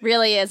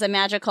really is a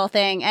magical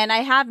thing. And I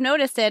have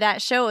noticed it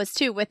at shows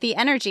too with the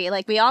energy.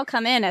 Like we all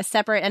come in as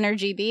separate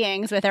energy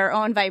beings with our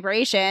own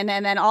vibration,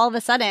 and then all of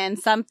a sudden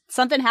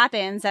something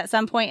happens at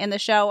some point in the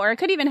show, or it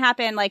could even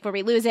happen like where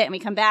we lose it and we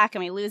come back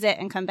and we lose it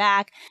and come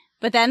back.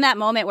 But then that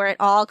moment where it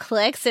all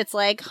clicks, it's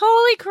like,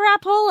 holy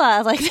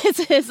crapola. Like this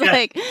is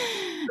like,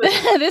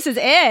 this is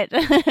it.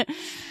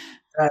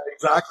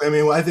 Exactly. I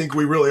mean, I think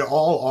we really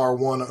all are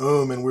one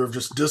Om, and we're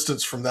just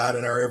distanced from that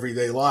in our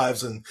everyday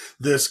lives. And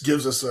this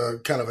gives us a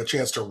kind of a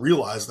chance to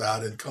realize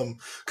that and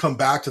come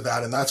back to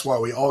that. And that's why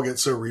we all get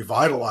so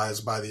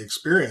revitalized by the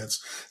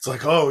experience. It's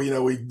like,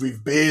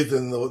 we've bathed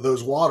in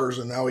those waters,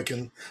 and now we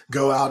can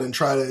go out and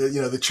try to,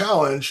 the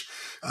challenge.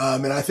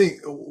 And I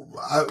think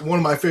one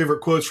of my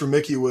favorite quotes from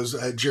Mickey was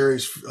at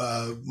Jerry's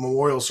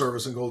memorial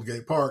service in Golden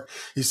Gate Park.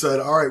 He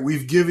said, "All right,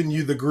 we've given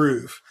you the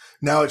groove.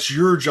 Now it's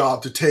your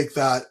job to take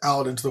that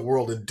out into the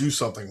world and do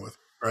something with it."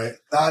 Right.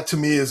 That to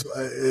me is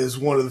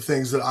one of the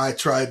things that I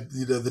tried,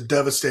 the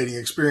devastating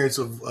experience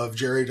of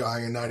Jerry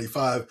dying in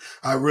 95.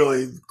 I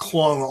really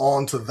clung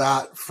on to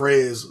that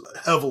phrase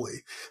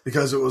heavily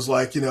because it was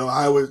like,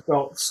 I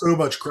felt so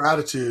much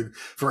gratitude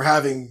for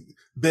having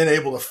been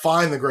able to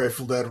find the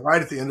Grateful Dead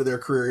right at the end of their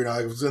career. You know,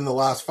 I was in the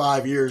last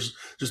 5 years,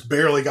 just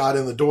barely got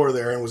in the door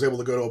there and was able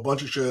to go to a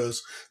bunch of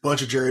shows, a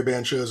bunch of Jerry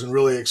Band shows and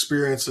really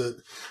experience it,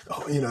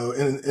 you know,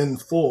 in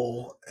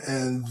full.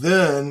 And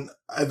then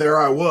there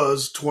I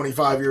was,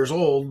 25 years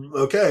old.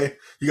 Okay,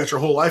 you got your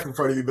whole life in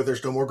front of you, but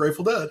there's no more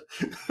Grateful Dead.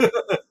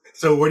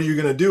 So what are you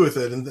going to do with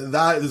it? And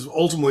that is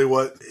ultimately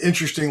what,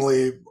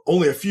 interestingly,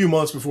 only a few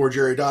months before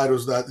Jerry died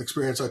was that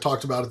experience I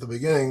talked about at the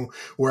beginning,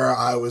 where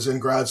I was in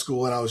grad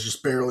school and I was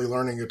just barely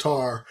learning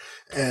guitar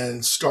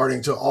and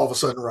starting to all of a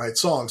sudden write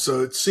songs.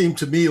 So it seemed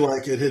to me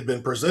like it had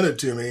been presented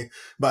to me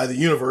by the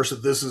universe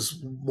that this is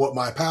what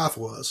my path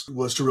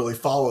was to really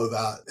follow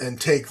that and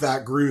take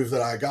that groove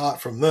that I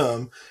got from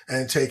them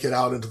and take it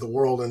out into the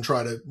world and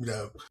try to, you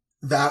know,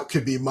 that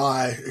could be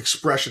my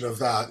expression of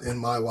that in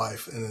my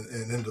life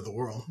and into the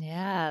world.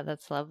 Yeah,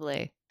 that's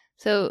lovely.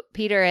 So,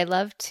 Peter, I'd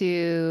love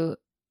to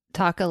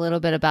talk a little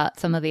bit about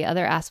some of the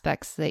other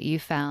aspects that you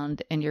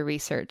found in your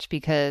research,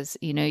 because,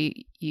 you know,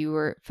 you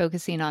were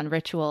focusing on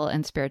ritual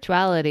and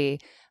spirituality,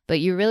 but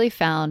you really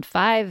found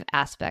 5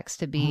 aspects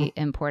to be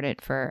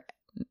important for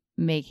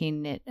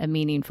making it a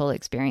meaningful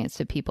experience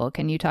to people.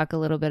 Can you talk a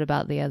little bit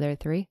about the other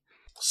 3?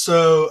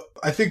 So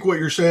I think what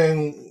you're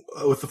saying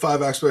with the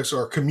 5 aspects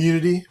are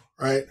community,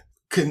 right?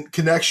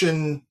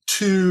 Connection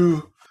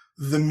to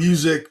the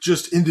music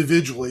just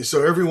individually.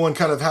 So everyone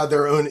kind of had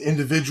their own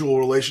individual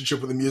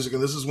relationship with the music.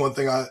 And this is one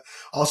thing I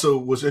also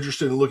was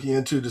interested in looking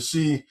into to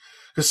see,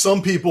 because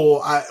some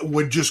people I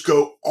would just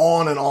go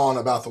on and on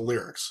about the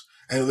lyrics.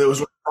 And there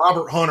was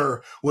Robert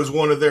Hunter was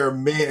one of their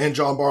main, and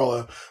John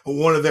Barlow,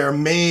 one of their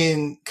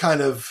main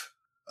kind of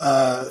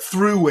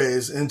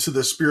throughways into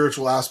the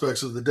spiritual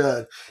aspects of the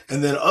Dead.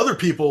 And then other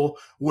people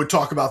would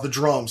talk about the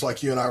drums,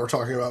 like you and I were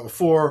talking about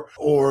before,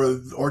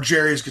 or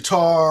Jerry's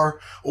guitar,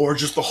 or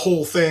just the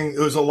whole thing. It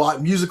was a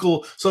lot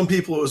musical. Some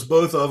people, it was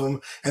both of them.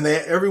 And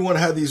everyone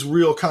had these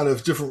real kind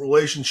of different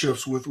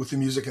relationships with the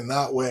music in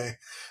that way.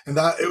 And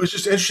that, it was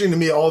just interesting to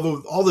me, all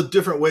the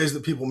different ways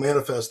that people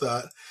manifest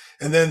that.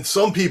 And then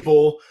some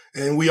people,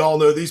 and we all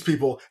know these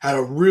people, had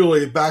a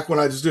really, back when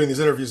I was doing these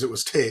interviews, it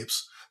was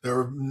tapes. There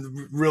were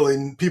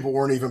really, people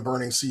weren't even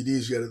burning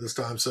CDs yet at this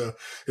time. So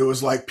it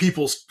was like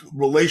people's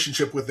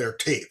relationship with their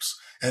tapes,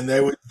 and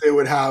they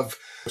would have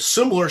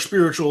similar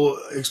spiritual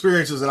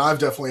experiences. And I've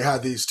definitely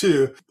had these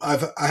too. I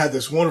had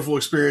this wonderful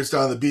experience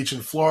down on the beach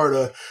in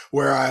Florida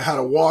where I had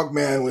a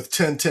Walkman with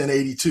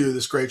 101082,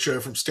 this great show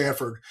from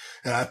Stanford.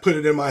 And I put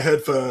it in my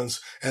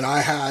headphones, and I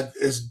had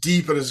as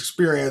deep an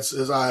experience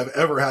as I've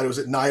ever had. It was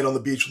at night on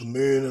the beach with the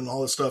moon and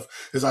all this stuff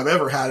as I've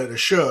ever had at a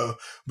show,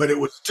 but it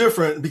was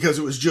different because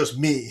it was just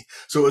me.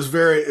 So it was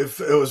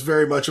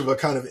very much of a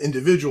kind of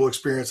individual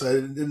experience. I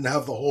didn't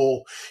have the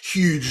whole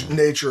huge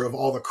nature of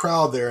all the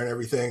crowd there and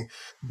everything,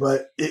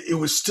 but it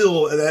was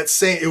still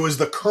it was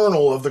the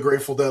kernel of the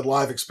Grateful Dead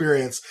live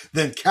experience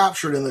then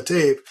captured in the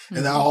tape.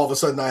 And now all of a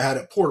sudden I had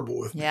it portable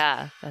with me.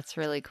 Yeah, that's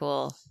really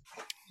cool.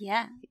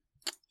 Yeah.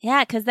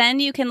 Yeah, because then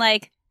you can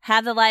like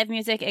have the live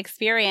music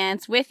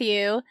experience with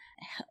you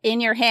in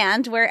your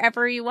hand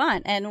wherever you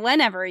want and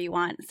whenever you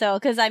want. So,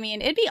 because I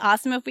mean, it'd be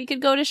awesome if we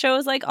could go to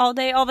shows like all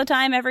day, all the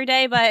time, every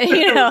day. But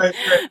you know,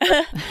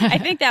 right. I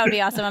think that would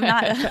be awesome. I'm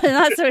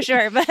not so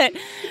sure, but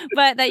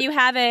that you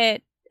have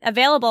it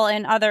available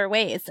in other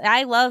ways.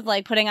 I love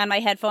like putting on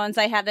my headphones.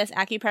 I have this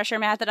acupressure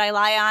mat that I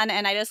lie on,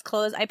 and I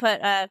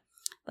put a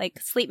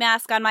like sleep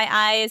mask on my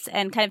eyes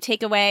and kind of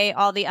take away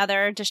all the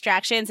other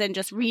distractions and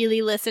just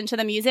really listen to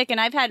the music. And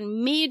I've had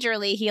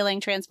majorly healing,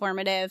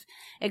 transformative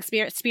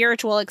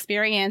spiritual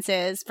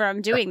experiences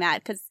from doing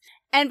that.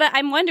 But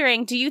I'm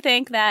wondering, do you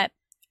think that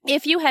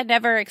if you had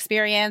never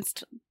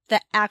experienced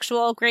the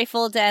actual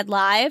Grateful Dead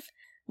live,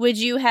 would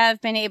you have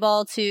been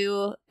able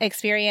to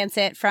experience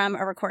it from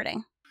a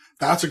recording?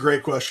 That's a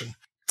great question.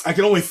 I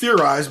can only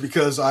theorize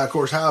because I, of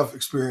course, have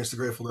experienced the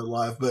Grateful Dead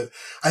live. But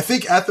I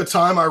think at the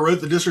time I wrote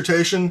the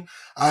dissertation,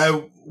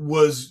 I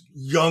was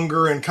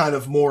younger and kind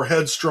of more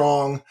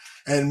headstrong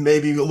and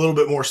maybe a little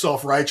bit more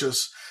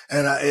self-righteous.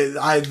 And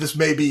this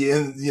may be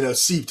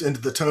seeped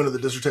into the tone of the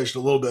dissertation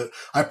a little bit.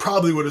 I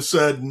probably would have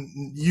said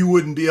you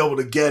wouldn't be able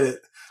to get it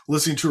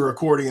listening to a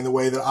recording in the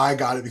way that I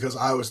got it because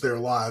I was there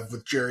live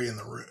with Jerry in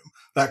the room.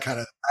 That kind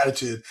of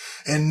attitude.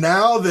 And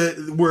now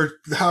that we're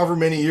however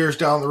many years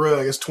down the road,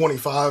 I guess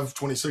 25,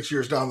 26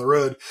 years down the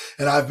road,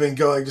 and I've been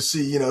going to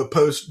see,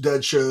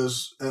 post-Dead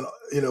shows and,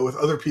 with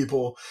other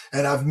people,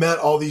 and I've met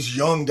all these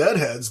young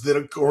Deadheads that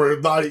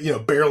are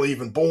not, barely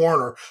even born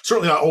or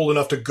certainly not old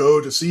enough to go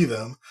to see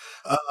them.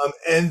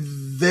 And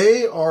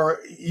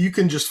you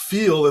can just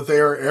feel that they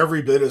are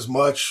every bit as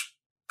much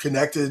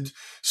connected,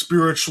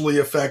 spiritually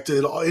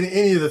affected,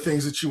 any of the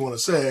things that you want to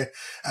say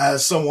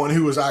as someone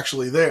who was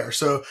actually there.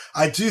 So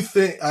I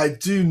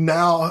do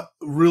now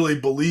really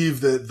believe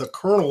that the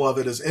kernel of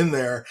it is in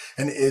there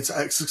and it's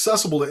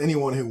accessible to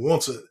anyone who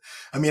wants it.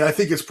 I mean, I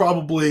think it's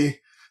probably,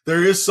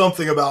 there is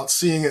something about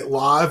seeing it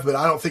live, but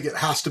I don't think it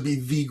has to be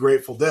the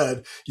Grateful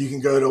Dead. You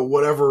can go to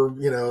whatever,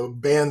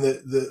 band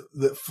that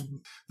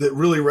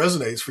really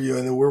resonates for you.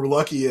 And we're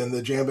lucky in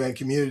the jam band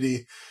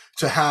community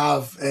to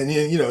have, and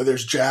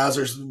there's jazz,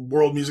 there's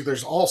world music,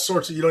 there's all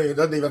sorts of, it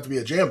doesn't even have to be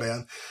a jam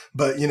band,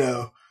 but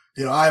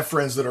I have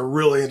friends that are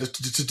really into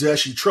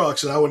Tedeschi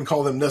Trucks, and I wouldn't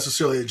call them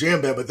necessarily a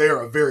jam band, but they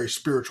are a very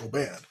spiritual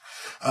band.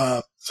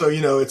 So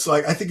it's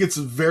like, I think it's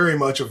very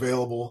much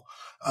available.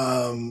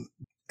 And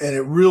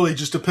it really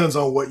just depends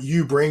on what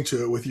you bring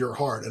to it with your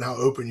heart and how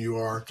open you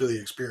are to the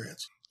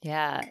experience.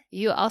 Yeah.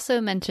 You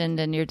also mentioned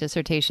in your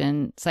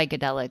dissertation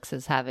psychedelics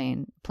as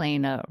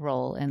playing a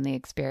role in the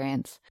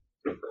experience.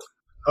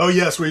 Oh,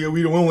 yes. We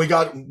only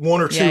got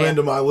one or two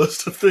into my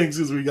list of things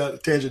as we got a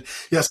tangent.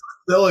 Yes,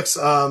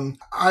 psychedelics.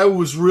 I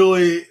was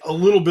really a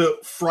little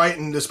bit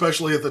frightened,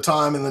 especially at the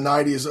time in the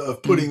 90s,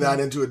 of putting that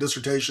into a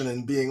dissertation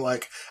and being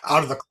like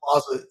out of the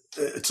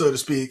closet, so to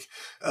speak,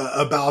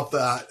 about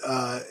that.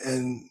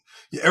 And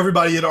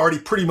everybody had already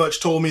pretty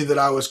much told me that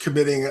I was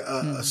committing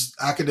a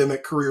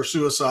academic career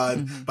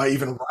suicide by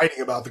even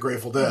writing about the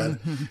Grateful Dead.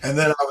 And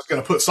then I was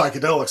going to put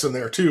psychedelics in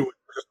there too.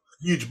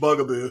 Huge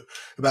bugaboo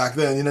back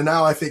then.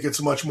 Now I think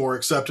it's much more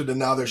accepted, and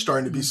now there's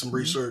starting to be some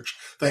research.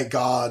 Thank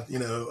God,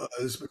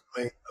 is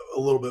becoming a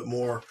little bit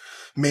more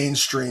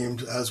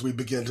mainstreamed as we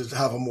begin to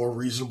have a more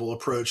reasonable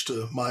approach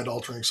to mind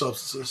altering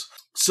substances.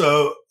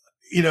 So,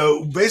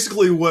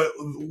 basically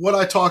what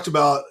I talked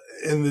about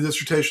in the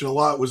dissertation a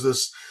lot was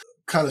this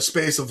kind of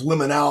space of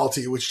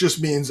liminality, which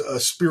just means a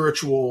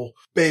spiritual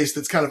space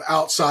that's kind of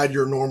outside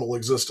your normal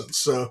existence.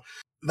 So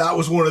that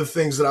was one of the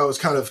things that I was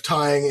kind of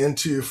tying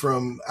into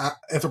from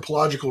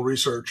anthropological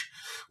research,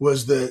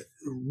 was that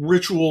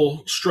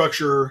ritual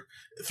structure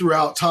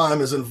throughout time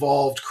has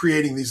involved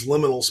creating these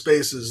liminal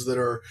spaces that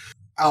are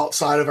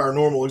outside of our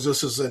normal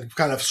existence and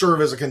kind of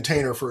serve as a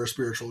container for a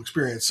spiritual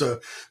experience. So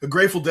the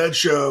Grateful Dead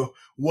show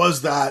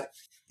was that.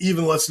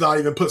 Even let's not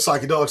even put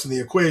psychedelics in the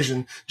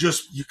equation,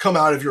 just you come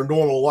out of your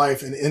normal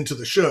life and into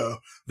the show.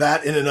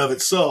 That in and of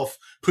itself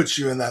puts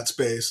you in that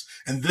space.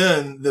 And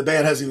then the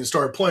band hasn't even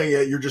started playing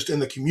yet. You're just in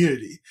the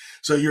community.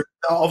 So you're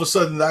all of a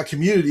sudden that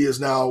community is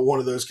now one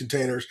of those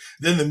containers.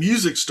 Then the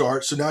music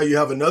starts. So now you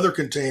have another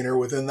container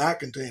within that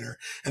container.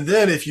 And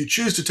then if you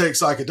choose to take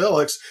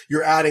psychedelics,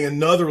 you're adding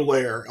another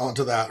layer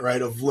onto that,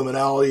 right? Of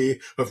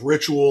liminality, of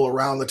ritual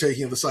around the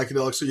taking of the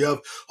psychedelics. So you have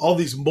all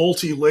these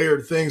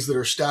multi-layered things that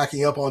are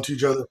stacking up onto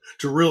each other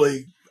to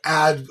really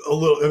add a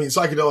little. I mean,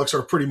 psychedelics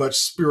are pretty much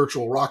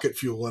spiritual rocket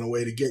fuel in a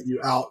way to get you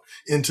out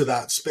into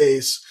that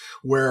space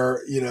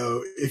where,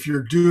 if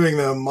you're doing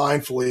them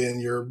mindfully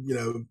and you're,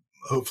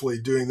 hopefully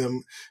doing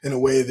them in a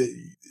way that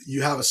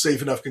you have a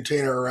safe enough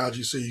container around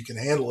you so you can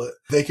handle it,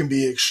 they can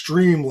be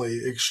extremely,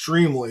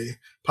 extremely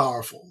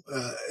powerful.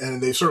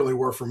 And they certainly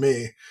were for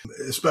me,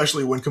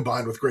 especially when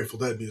combined with Grateful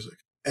Dead music.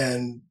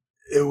 And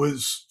it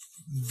was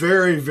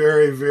very,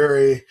 very,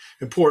 very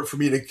important for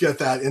me to get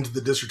that into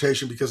the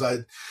dissertation, because I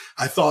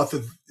thought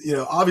that,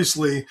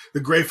 obviously the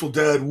Grateful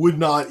Dead would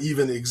not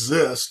even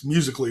exist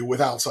musically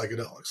without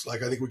psychedelics.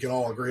 Like, I think we can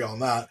all agree on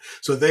that.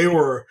 So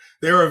they're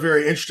a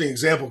very interesting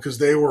example because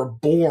they were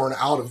born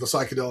out of the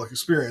psychedelic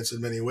experience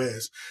in many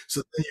ways.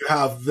 So then you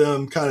have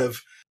them kind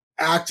of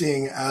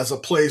acting as a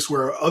place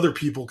where other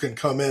people can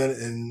come in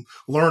and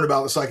learn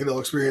about the psychedelic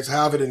experience,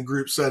 have it in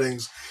group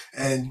settings,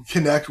 and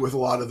connect with a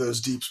lot of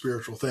those deep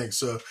spiritual things.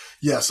 So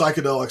yeah,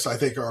 psychedelics, I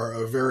think, are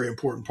a very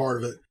important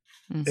part of it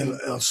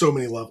on so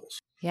many levels.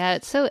 Yeah,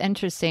 it's so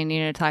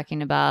interesting,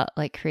 talking about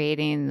like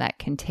creating that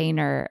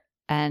container.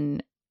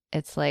 And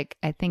it's like,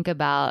 I think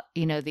about,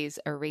 these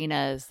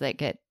arenas that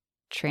get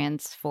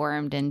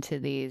transformed into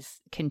these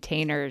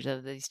containers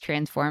of these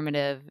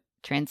transformative,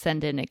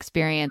 transcendent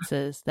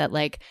experiences that,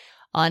 like,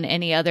 on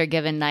any other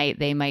given night,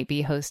 they might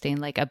be hosting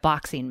like a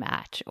boxing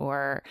match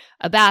or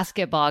a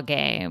basketball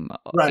game,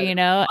 right.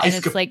 And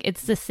it's like,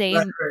 it's the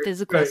same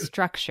physical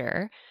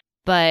structure,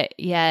 but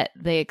yet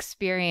the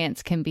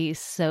experience can be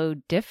so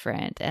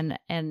different. And,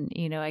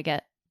 I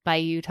get by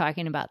you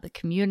talking about the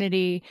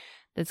community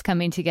that's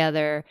coming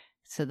together.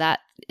 So that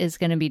is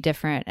going to be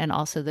different. And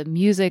also the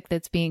music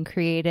that's being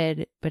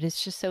created. But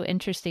it's just so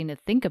interesting to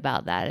think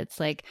about that. It's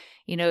like,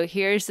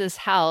 here's this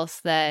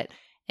house that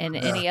in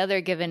any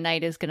other given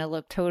night is going to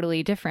look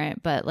totally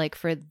different. But like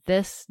for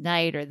this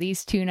night or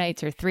these 2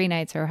 nights or 3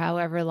 nights or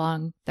however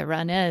long the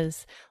run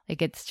is,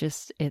 like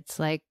it's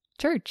like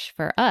church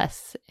for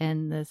us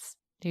in this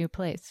new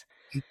place.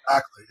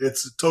 Exactly.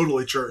 It's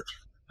totally church.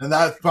 And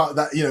that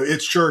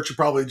it's church.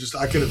 Probably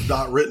I could have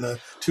not written a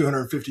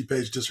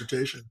 250-page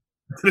dissertation.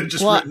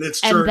 Just written it's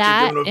church. And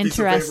that,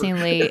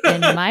 interestingly, in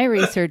my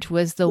research,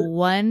 was the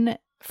one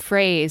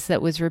phrase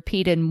that was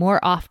repeated more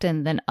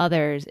often than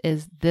others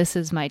is, "This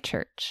is my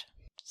church."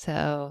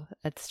 So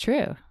that's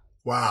true.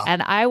 Wow.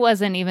 And I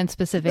wasn't even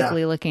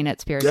specifically looking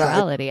at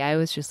spirituality. I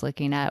was just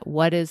looking at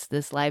what is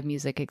this live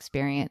music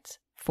experience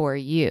for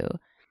you?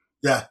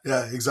 Yeah,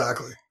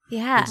 exactly.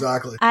 Yeah.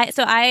 Exactly.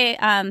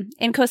 I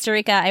in Costa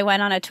Rica, I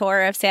went on a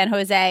tour of San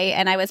Jose,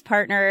 and I was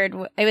partnered.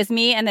 It was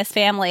me and this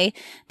family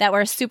that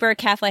were super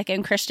Catholic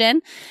and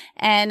Christian.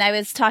 And I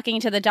was talking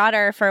to the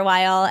daughter for a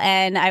while,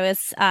 and I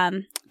was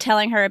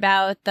telling her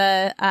about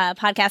the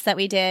podcast that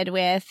we did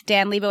with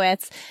Dan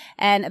Leibowitz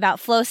and about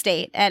flow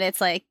state. And it's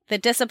like the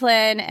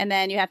discipline, and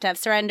then you have to have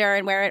surrender,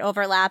 and where it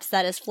overlaps,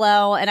 that is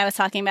flow. And I was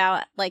talking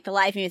about like the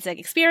live music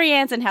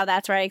experience and how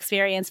that's where I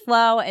experience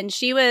flow. And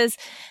she was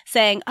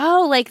saying,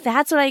 oh, like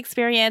that's what I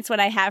experience when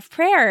I have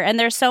prayer. And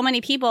there's so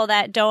many people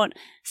that don't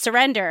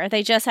surrender.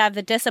 They just have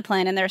the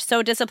discipline, and they're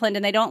so disciplined,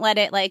 and they don't let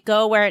it like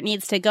go where it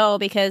needs to go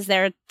because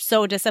they're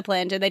so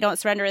disciplined, and they don't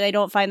surrender. They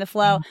don't find the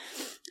flow.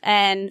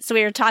 And so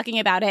we were talking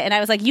about it, and I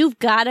was like, you've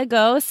got to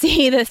go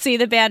see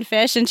the band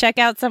Fish and check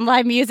out some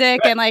live music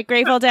and like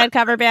Grateful Dead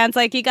cover bands.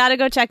 Like, you got to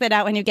go check that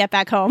out when you get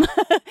back home.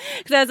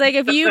 Because I was like,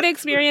 if you've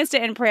experienced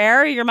it in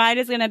prayer, your mind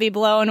is going to be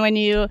blown when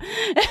you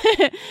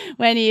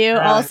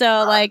also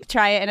like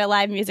try it in a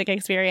live music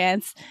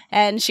experience.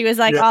 And she was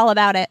like all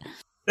about it.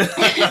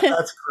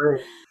 That's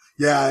great.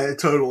 Yeah,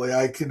 totally.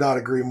 I could not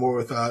agree more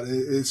with that.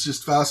 It's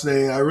just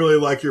fascinating. I really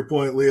like your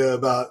point, Leah,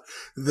 about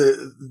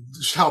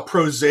just how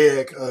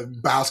prosaic a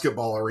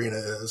basketball arena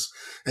is.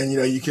 And,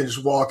 you can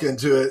just walk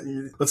into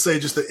it. Let's say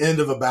just the end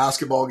of a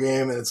basketball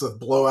game, and it's a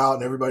blowout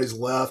and everybody's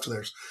left, and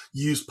there's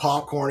used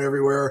popcorn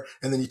everywhere.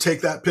 And then you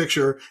take that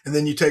picture, and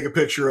then you take a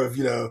picture of,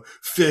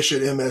 Fish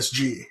at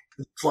MSG.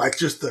 It's like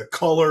just the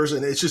colors,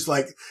 and it's just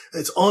like,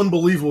 it's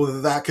unbelievable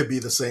that could be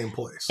the same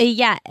place.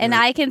 Yeah. And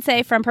I can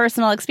say from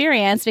personal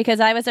experience,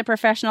 because I was a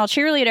professional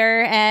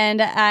cheerleader,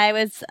 and I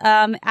was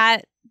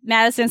at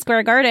Madison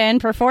Square Garden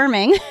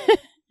performing.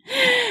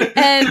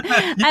 And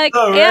and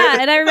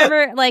I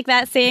remember like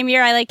that same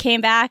year I like came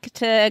back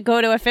to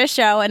go to a Fish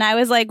show, and I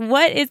was like,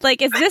 what is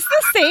like, is this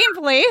the same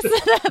place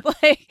that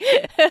like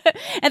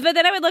and but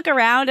then I would look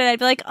around, and I'd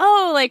be like,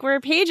 oh, like where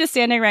Paige is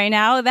standing right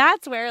now,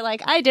 that's where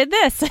like I did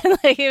this. And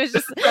like it was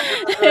just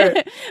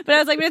but I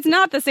was like, but it's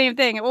not the same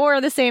thing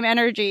or the same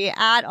energy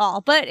at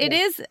all. But it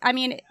is, I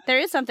mean, there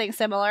is something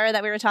similar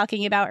that we were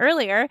talking about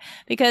earlier,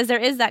 because there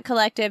is that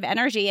collective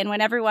energy, and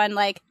when everyone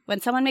like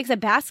when someone makes a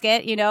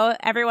basket,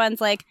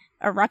 everyone's like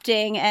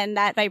erupting, and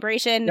that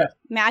vibration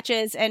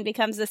matches and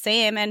becomes the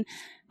same. And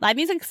live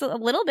music's a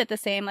little bit the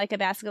same, like a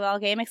basketball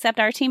game, except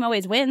our team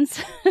always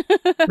wins.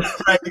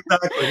 Right,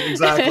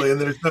 exactly. And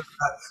there's that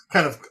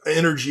kind of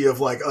energy of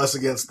like us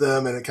against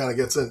them, and it kind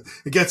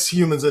of gets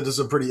humans into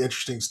some pretty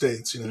interesting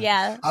states.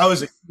 Yeah. I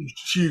was a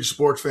huge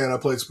sports fan. I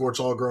played sports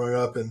all growing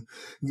up, and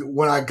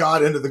when I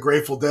got into the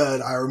Grateful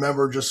Dead, I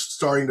remember just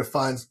starting to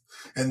find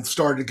and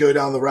started to go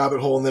down the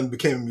rabbit hole, and then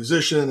became a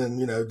musician, and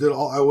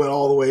I went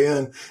all the way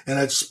in, and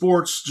at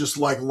sports just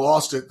like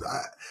lost it.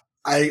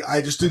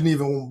 I just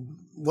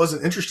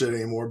wasn't interested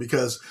anymore,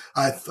 because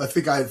I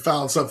think I had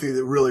found something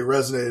that really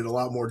resonated a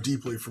lot more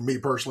deeply for me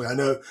personally. I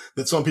know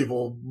that some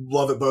people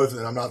love it both,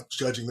 and I'm not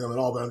judging them at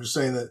all, but I'm just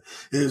saying that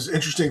it is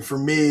interesting for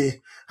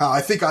me how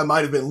I think I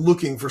might have been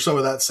looking for some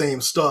of that same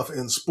stuff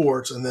in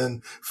sports, and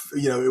then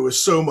it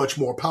was so much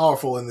more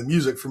powerful in the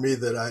music for me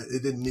that I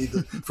didn't need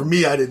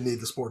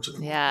the sports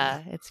anymore.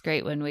 Yeah, it's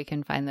great when we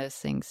can find those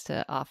things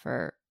to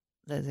offer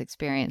those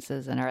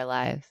experiences in our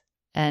lives.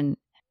 And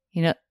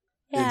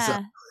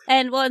Exactly.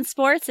 And well, in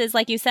sports is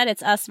like you said,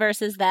 it's us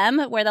versus them,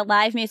 where the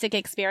live music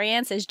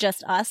experience is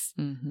just us.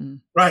 Mm-hmm.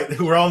 Right.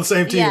 We're on the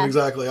same team. Yeah.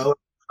 Exactly.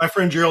 My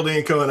friend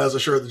Geraldine Cohen has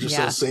a shirt that just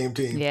says same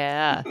team.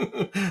 Yeah.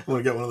 I want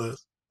to get one of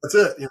those. That's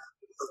it.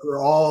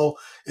 We're all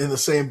in the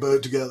same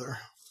boat together.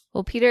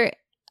 Well, Peter,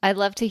 I'd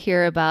love to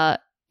hear about,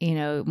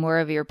 more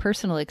of your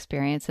personal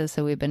experiences.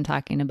 So we've been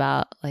talking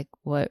about like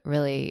what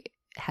really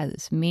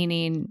has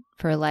meaning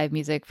for live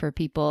music for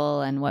people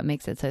and what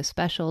makes it so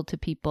special to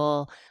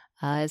people.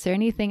 Is there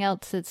anything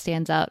else that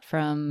stands out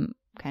from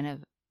kind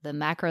of the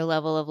macro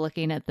level of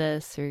looking at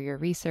this, or your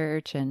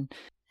research and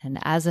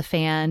as a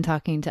fan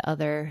talking to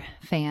other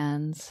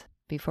fans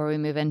before we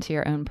move into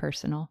your own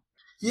personal?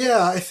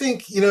 Yeah, I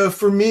think,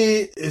 for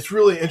me, it's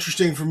really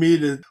interesting for me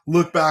to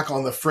look back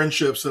on the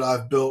friendships that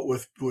I've built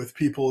with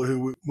people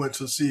who went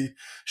to see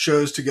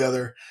shows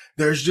together.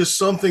 There's just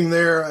something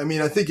there. I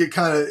mean, I think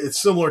it's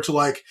similar to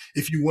like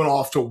if you went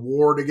off to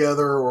war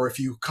together, or if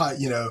you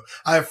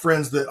I have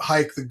friends that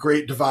hike the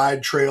Great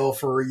Divide Trail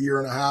for a year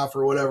and a half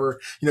or whatever.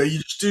 You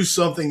just do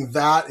something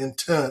that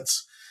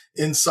intense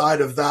inside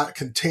of that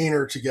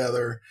container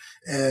together.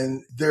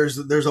 And there's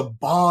a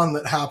bond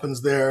that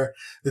happens there,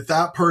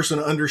 that person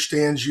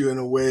understands you in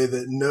a way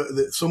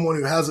that someone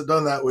who hasn't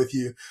done that with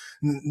you,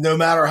 no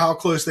matter how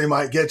close they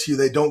might get to you,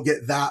 they don't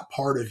get that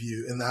part of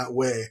you in that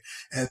way.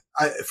 And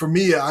for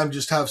me, I'm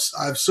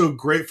so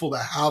grateful to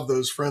have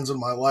those friends in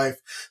my life,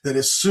 that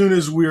as soon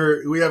as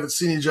we haven't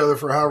seen each other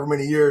for however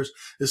many years,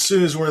 as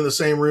soon as we're in the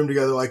same room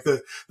together, like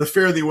the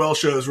Fare Thee Well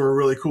shows were a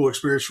really cool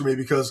experience for me,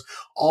 because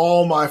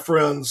all my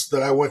friends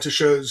that I went went to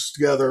shows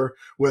together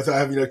with, I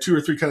have, 2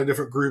 or 3 kind of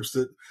different groups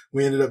that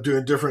we ended up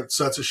doing different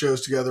sets of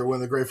shows together when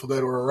the Grateful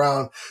Dead were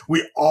around.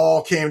 We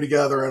all came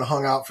together and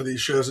hung out for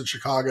these shows in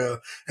Chicago.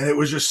 And it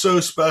was just so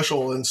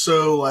special and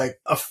so like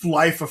a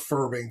life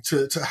affirming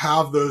to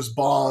have those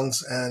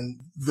bonds and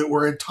that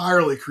were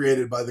entirely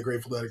created by the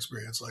Grateful Dead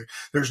experience. Like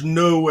there's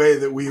no way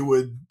that we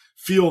would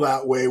feel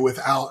that way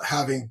without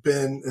having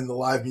been in the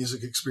live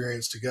music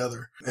experience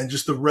together. And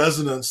just the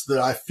resonance that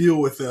I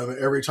feel with them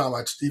every time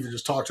I even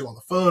just talk to them on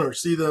the phone or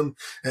see them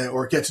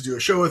or get to do a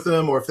show with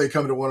them, or if they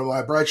come to one of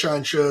my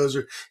Brightshine shows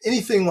or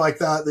anything like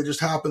that just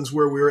happens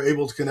where we were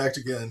able to connect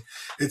again.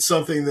 It's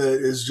something that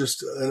is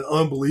just an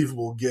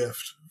unbelievable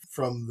gift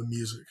from the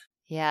music.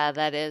 Yeah,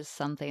 that is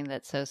something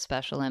that's so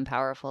special and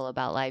powerful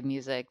about live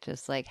music,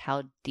 just like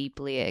how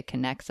deeply it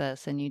connects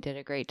us. And you did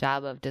a great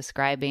job of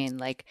describing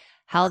like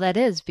how that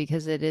is,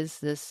 because it is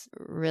this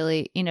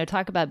really,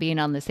 talk about being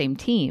on the same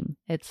team.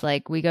 It's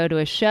like we go to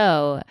a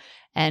show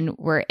and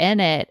we're in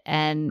it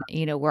and,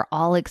 we're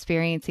all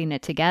experiencing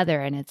it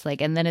together. And it's like,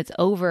 and then it's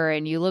over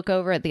and you look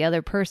over at the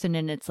other person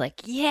and it's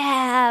like,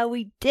 yeah,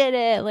 we did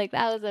it. Like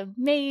that was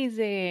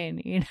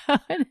amazing,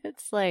 and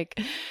it's like,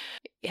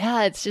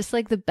 yeah, it's just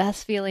like the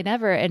best feeling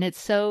ever. And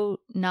it's so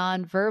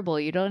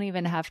nonverbal. You don't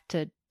even have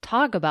to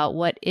talk about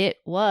what it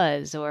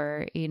was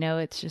or,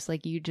 it's just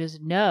like, you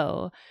just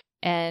know.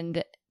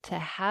 And to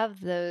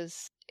have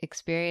those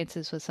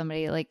experiences with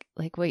somebody like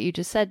what you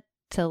just said,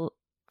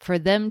 for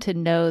them to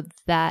know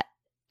that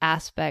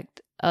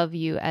aspect of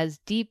you as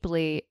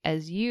deeply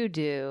as you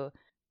do,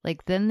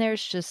 like then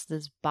there's just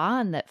this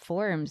bond that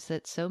forms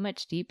that's so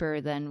much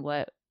deeper than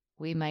what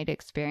we might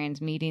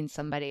experience meeting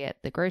somebody at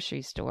the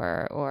grocery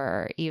store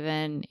or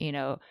even,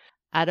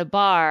 at a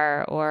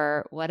bar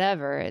or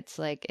whatever. It's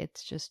like,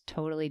 it's just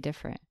totally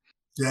different.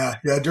 Yeah.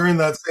 During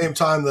that same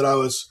time that I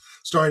was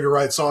starting to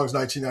write songs,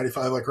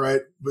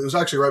 1995, it was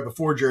actually right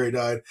before Jerry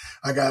died,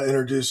 I got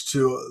introduced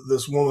to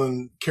this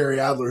woman, Carrie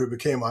Adler, who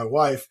became my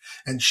wife,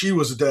 and she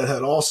was a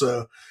Deadhead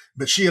also.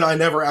 But she and I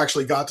never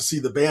actually got to see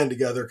the band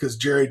together because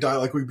Jerry died.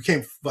 Like we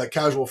became like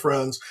casual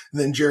friends,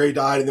 and then Jerry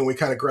died, and then we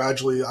kind of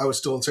gradually. I was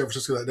still in San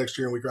Francisco that next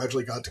year, and we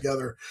gradually got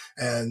together.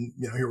 And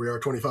here we are,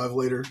 25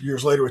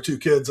 years later, with 2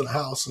 kids and a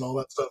house and all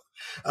that stuff.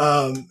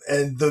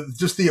 And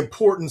just the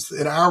importance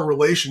in our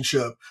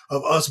relationship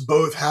of us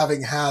both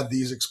having had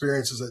these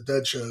experiences at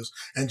Dead shows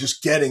and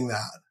just getting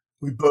that.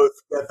 We both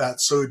get that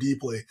so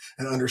deeply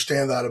and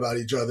understand that about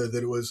each other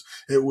that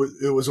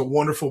it was a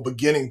wonderful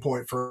beginning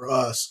point for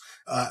us,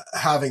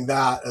 having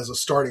that as a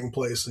starting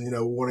place and,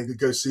 wanting to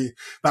go see.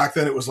 Back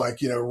then it was like,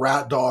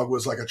 Rat Dog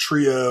was like a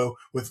trio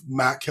with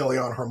Matt Kelly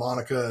on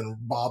harmonica and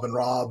Bob and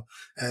Rob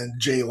and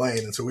Jay Lane.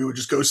 And so we would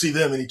just go see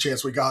them any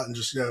chance we got and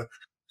just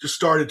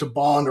started to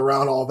bond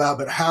around all that.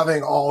 But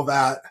having all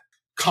that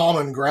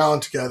common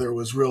ground together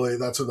was really,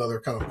 that's another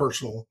kind of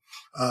personal,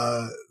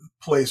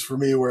 place for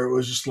me where it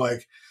was just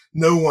like,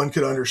 no one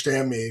could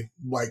understand me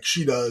like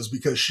she does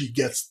because she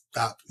gets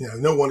that,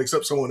 no one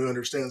except someone who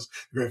understands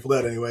the Grateful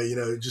Dead anyway,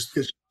 just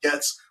because she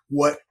gets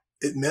what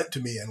it meant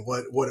to me and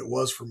what it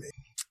was for me.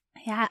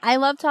 Yeah, I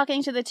love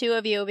talking to the two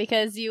of you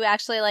because you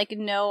actually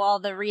know all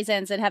the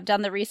reasons and have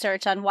done the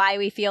research on why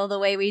we feel the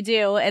way we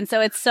do. And so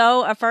it's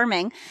so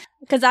affirming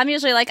because I'm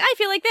usually like, I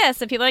feel like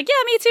this. And people are like,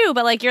 yeah, me too.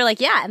 But you're like,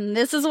 yeah, and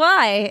this is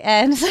why.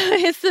 And so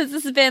this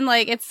has been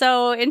it's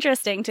so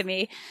interesting to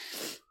me.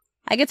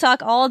 I could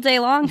talk all day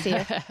long to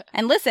you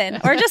and listen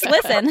or just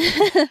listen.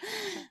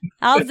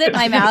 I'll zip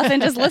my mouth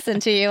and just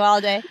listen to you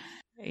all day.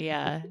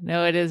 Yeah,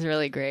 no, it is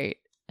really great.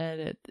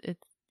 And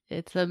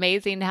it's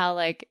amazing how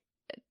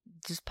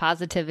just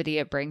positivity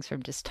it brings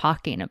from just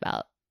talking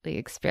about the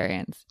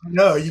experience.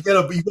 No, you get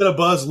a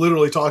buzz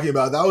literally talking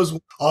about it. That was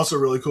also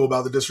really cool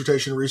about the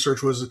dissertation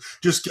research was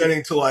just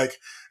getting to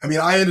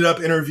I ended up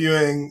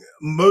interviewing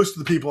most of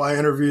the people I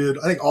interviewed.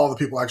 I think all the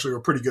people actually were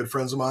pretty good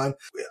friends of mine.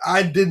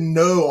 I didn't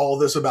know all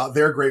this about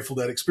their Grateful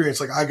Dead experience.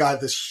 I got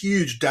this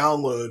huge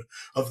download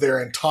of their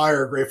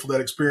entire Grateful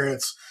Dead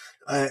experience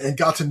and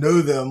got to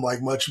know them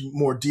much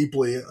more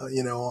deeply,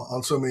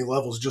 on so many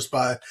levels just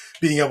by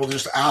being able to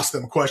just ask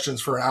them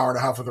questions for an hour and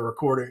a half with a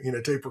recording,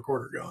 tape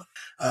recorder going.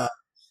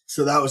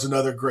 So that was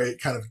another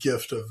great kind of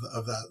gift of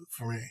that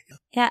for me.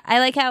 Yeah, I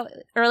like how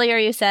earlier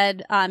you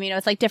said,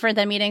 it's different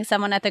than meeting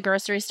someone at the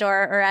grocery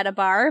store or at a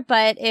bar.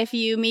 But if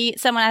you meet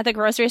someone at the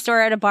grocery store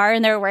or at a bar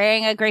and they're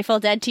wearing a Grateful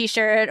Dead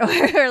t-shirt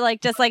or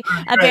just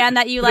a band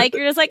that you like,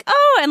 you're just like,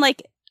 oh, and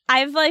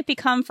I've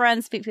become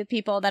friends with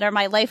people that are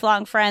my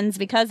lifelong friends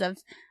because of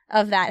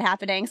that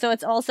happening. So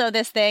it's also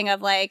this thing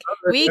of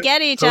we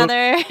get each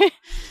other.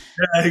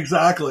 Yeah,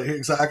 exactly.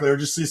 Or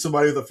just see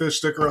somebody with a fish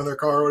sticker on their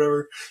car or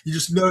whatever. You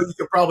just know you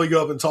could probably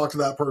go up and talk to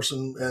that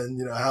person and,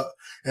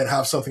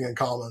 have something in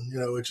common,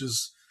 which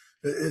is,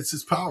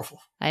 it's powerful.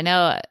 I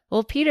know.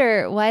 Well,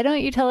 Peter, why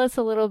don't you tell us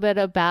a little bit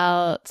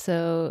about,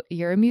 so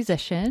you're a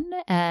musician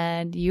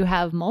and you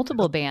have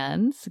multiple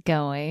bands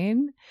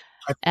going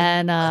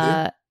and,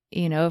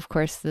 of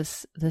course,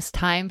 this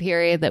time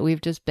period that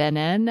we've just been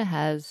in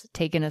has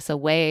taken us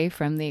away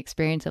from the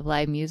experience of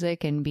live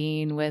music and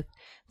being with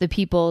the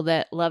people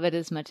that love it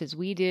as much as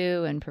we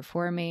do and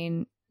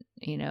performing,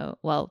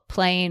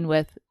 playing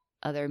with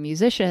other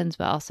musicians,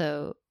 but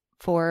also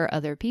for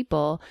other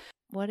people.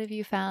 What have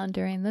you found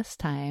during this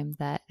time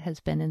that has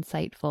been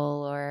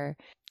insightful or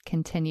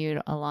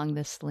continued along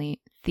this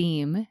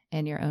theme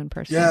in your own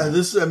personal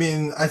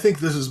life? I think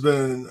this has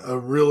been a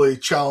really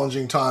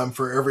challenging time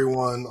for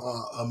everyone,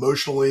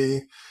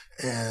 emotionally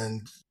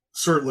and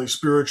certainly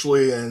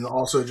spiritually, and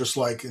also just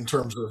like in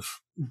terms of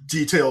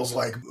details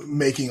like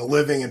making a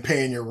living and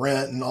paying your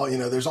rent and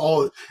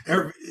all,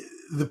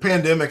 the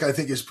pandemic, I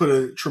think, has put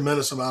a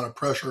tremendous amount of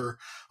pressure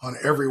on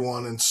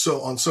everyone, and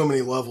so on so many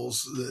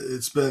levels.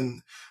 It's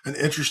been an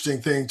interesting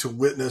thing to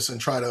witness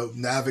and try to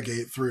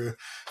navigate through.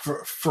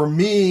 For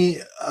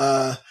me,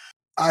 I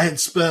had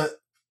spent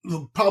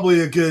probably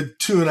a good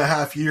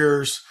 2.5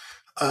 years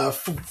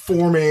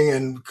forming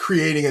and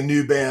creating a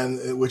new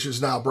band, which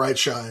is now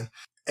Brightshine.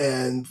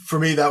 And for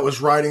me, that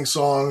was writing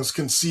songs,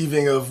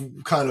 conceiving of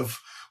kind of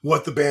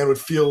what the band would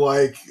feel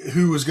like,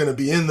 who was going to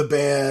be in the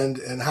band,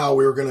 and how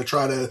we were going to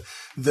try to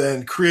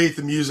then create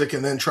the music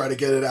and then try to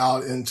get it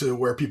out into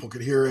where people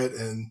could hear it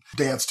and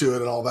dance to it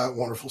and all that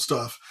wonderful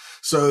stuff.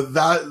 So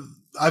that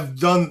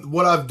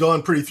what I've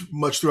done pretty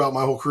much throughout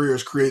my whole career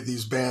is create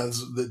these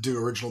bands that do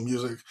original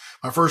music.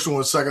 My first one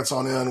was Seconds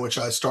on End, which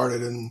I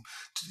started in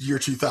year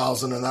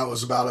 2000, and that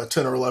was about a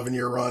 10 or 11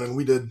 year run. And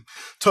we did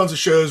tons of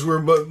shows. We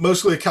were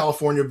mostly a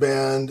California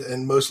band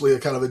and mostly a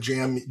kind of a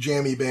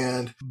jammy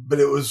band, but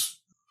it was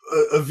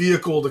a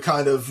vehicle to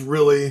kind of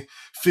really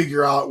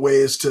figure out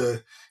ways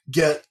to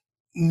get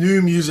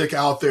new music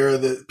out there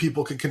that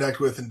people can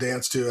connect with and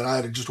dance to. And I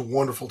had just a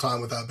wonderful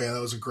time with that band.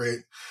 That was a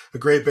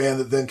great band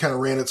that then kind of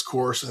ran its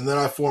course. And then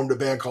I formed a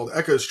band called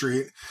Echo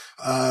Street,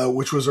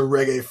 which was a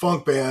reggae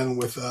funk band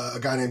with a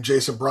guy named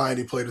Jason Bryant.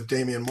 He played with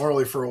Damian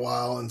Marley for a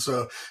while. And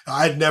so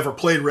I'd never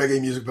played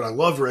reggae music, but I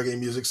loved reggae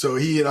music. So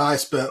he and I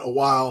spent a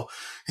while,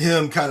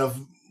 him kind of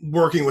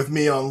working with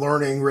me on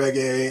learning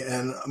reggae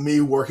and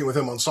me working with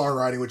him on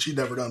songwriting, which he'd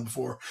never done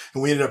before.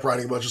 And we ended up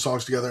writing a bunch of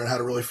songs together and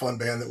had a really fun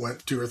band that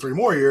went 2 or 3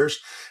 more years.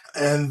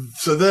 And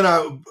so then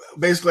I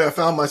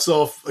found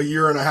myself a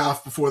year and a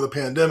half before the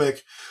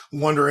pandemic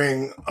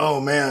wondering,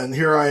 oh man,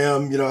 here I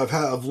am,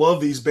 I've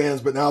loved these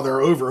bands, but now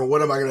they're over. And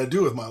what am I going to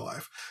do with my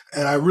life?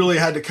 And I really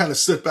had to kind of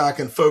sit back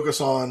and focus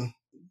on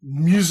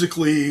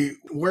musically,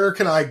 where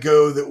can I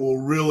go that will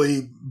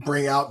really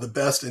bring out the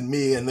best in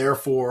me and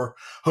therefore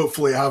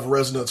hopefully have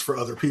resonance for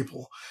other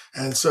people.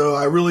 And so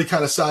I really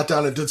kind of sat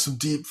down and did some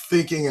deep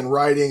thinking and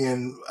writing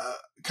and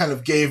kind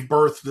of gave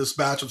birth to this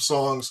batch of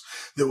songs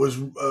that was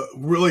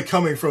really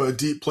coming from a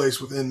deep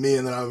place within me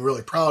and that I'm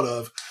really proud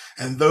of.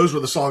 And those were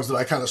the songs that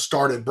I kind of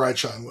started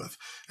Brightshine with.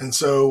 And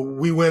so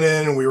we went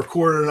in and we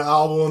recorded an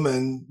album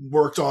and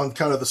worked on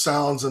kind of the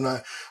sounds. And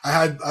I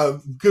had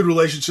good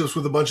relationships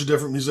with a bunch of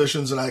different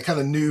musicians, and I kind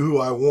of knew who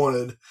I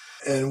wanted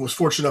and was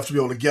fortunate enough to be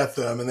able to get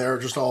them. And they're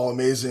just all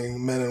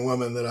amazing men and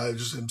women that I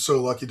just am so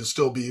lucky to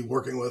still be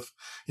working with,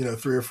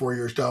 3 or 4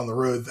 years down the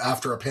road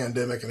after a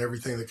pandemic and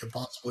everything that could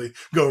possibly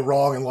go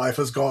wrong in life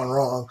has gone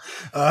wrong.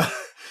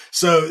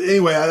 So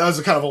anyway, that was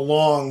a kind of a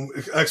long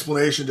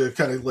explanation to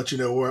kind of let you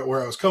know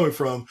where I was coming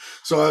from.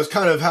 So I was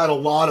kind of had a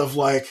lot of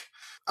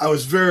I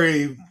was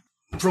very,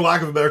 for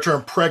lack of a better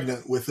term,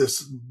 pregnant with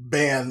this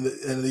band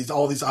and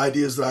all these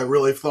ideas that I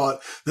really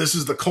thought this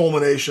is the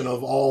culmination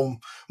of all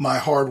my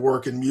hard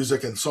work in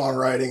music and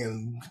songwriting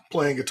and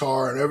playing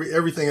guitar and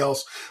everything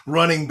else,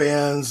 running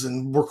bands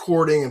and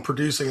recording and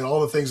producing and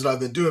all the things that I've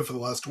been doing for the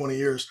last 20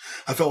 years.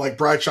 I felt like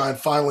Brightshine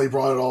finally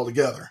brought it all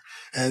together.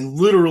 And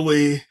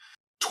literally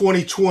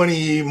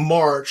 2020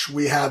 March,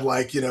 we had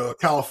a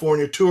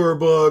California tour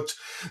booked.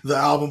 The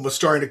album was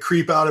starting to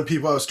creep out and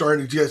it was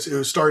starting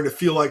to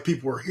feel like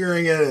people were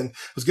hearing it and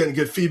was getting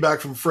good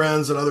feedback from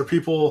friends and other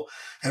people.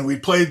 And we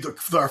played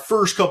our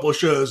first couple of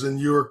shows, and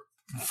you were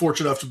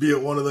fortunate enough to be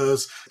at one of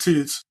those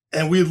toots.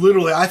 And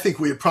I think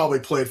we had probably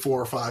played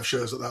 4 or 5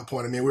 shows at that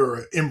point. I mean, we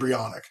were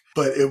embryonic,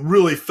 but it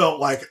really felt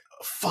like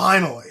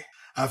finally,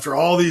 after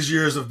all these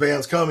years of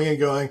bands coming and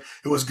going,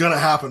 it was going to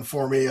happen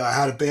for me. I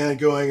had a band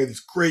going and these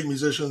great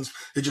musicians.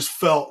 It just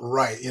felt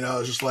right. It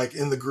was just like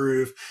in the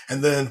groove.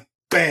 And then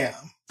bam,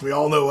 we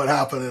all know what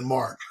happened in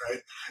March,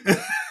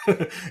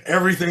 right?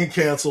 Everything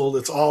canceled.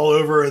 It's all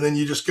over. And then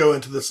you just go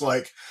into this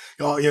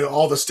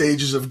all the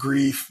stages of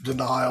grief,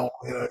 denial,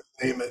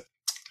 name it.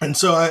 And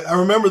so I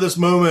remember this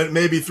moment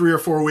maybe 3 or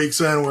 4 weeks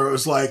in where it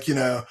was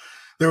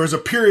there was a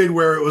period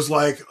where it was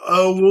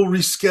oh, we'll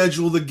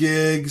reschedule the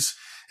gigs.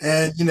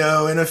 And, in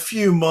a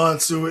few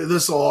months,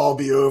 this will all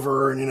be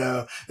over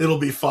and, it'll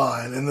be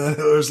fine. And then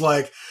it was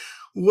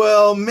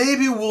well,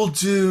 maybe we'll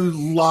do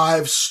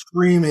live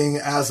streaming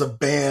as a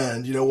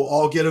band. We'll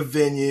all get a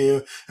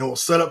venue and we'll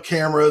set up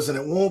cameras and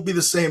it won't be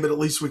the same, but at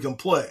least we can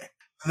play.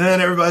 And then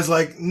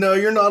everybody's no,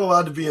 you're not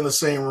allowed to be in the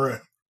same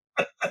room.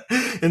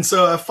 And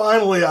so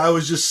finally I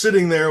was just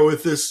sitting there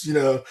with this,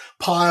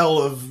 pile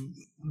of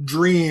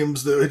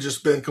dreams that had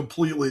just been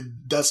completely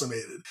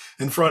decimated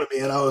in front of me.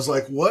 And I was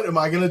what am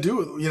I going to do?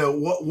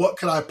 What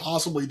could I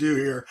possibly do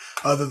here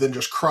other than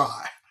just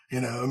cry?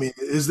 I mean,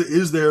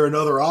 is there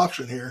another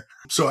option here?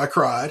 So I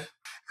cried.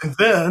 And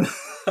then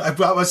I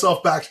brought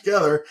myself back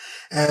together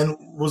and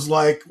was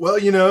like, well,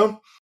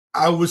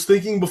 I was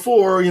thinking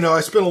before,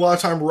 I spent a lot of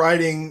time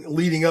writing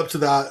leading up to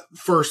that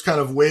first kind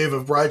of wave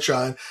of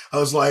Brightshine. I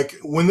was like,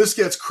 when this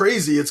gets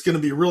crazy, it's going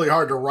to be really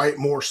hard to write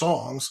more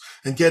songs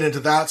and get into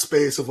that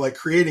space of like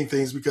creating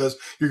things because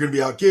you're going to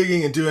be out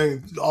gigging and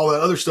doing all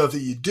that other stuff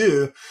that you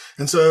do.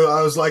 And so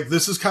I was like,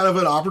 this is kind of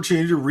an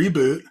opportunity to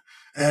reboot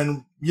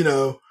and,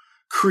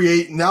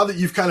 create, now that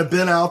you've kind of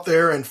been out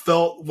there and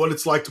felt what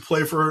it's like to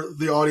play for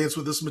the audience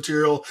with this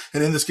material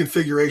and in this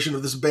configuration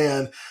of this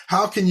band,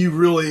 how can you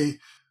really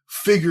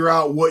figure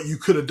out what you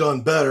could have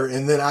done better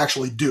and then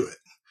actually do it?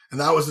 And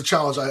that was the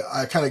challenge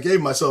I kind of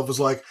gave myself, was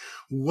like,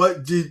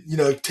 what did,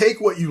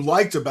 take what you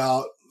liked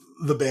about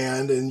the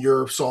band and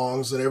your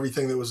songs and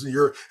everything that was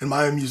and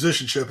my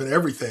musicianship and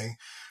everything.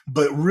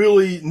 But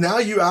really now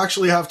you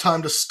actually have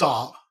time to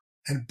stop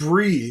and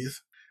breathe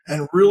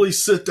and really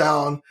sit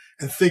down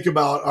and think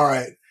about, all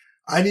right,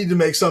 I need to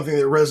make something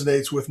that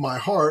resonates with my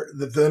heart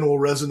that then will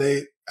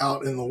resonate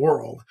out in the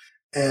world.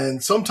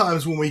 And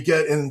sometimes when we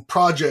get in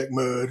project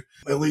mode,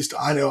 at least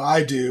I know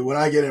I do, when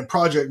I get in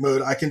project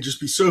mode, I can just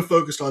be so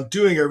focused on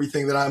doing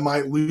everything that I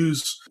might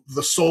lose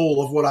the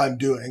soul of what I'm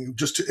doing.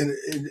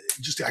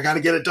 I got to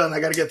get it done. I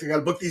got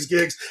to book these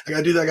gigs. I got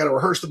to do that. I got to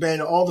rehearse the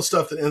band, all the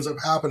stuff that ends up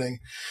happening.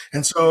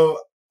 And so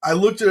I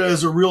looked at it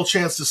as a real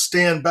chance to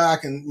stand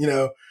back and,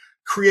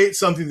 create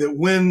something that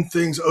when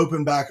things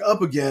open back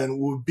up again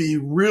would be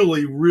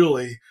really,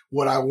 really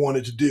what I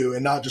wanted to do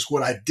and not just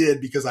what I did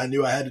because I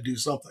knew I had to do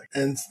something.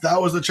 And that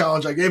was the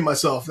challenge I gave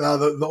myself. Now,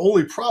 the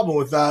only problem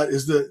with that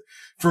is that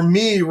for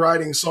me,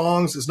 writing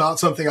songs is not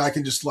something I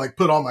can just like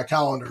put on my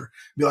calendar,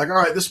 be like, all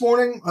right, this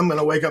morning I'm going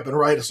to wake up and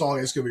write a song.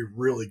 And it's going to be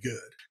really good.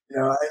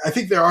 I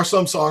think there are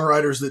some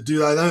songwriters that do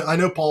that. I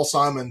know Paul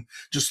Simon,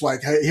 just like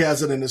he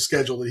has it in his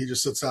schedule that he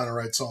just sits down and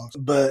writes songs.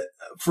 But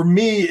for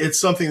me, it's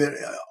something that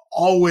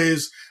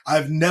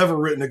I've never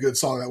written a good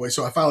song that way.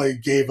 So I finally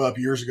gave up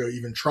years ago,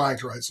 even trying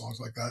to write songs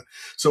like that.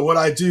 So what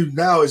I do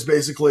now is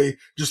basically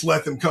just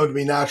let them come to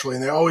me naturally.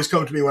 And they always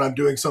come to me when I'm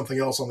doing something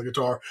else on the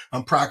guitar.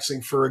 I'm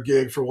practicing for a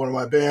gig for one of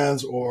my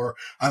bands, or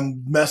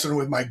I'm messing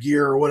with my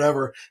gear or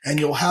whatever. And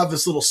you'll have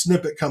this little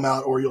snippet come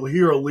out, or you'll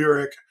hear a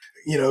lyric,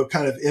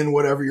 kind of in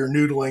whatever you're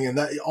noodling. And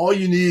that all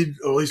you need,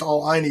 or at least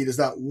all I need, is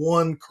that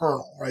one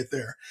kernel right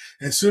there.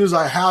 And as soon as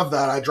I have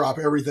that, I drop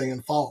everything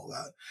and follow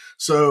that.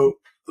 So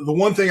the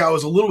one thing I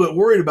was a little bit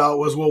worried about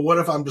was, well, what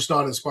if I'm just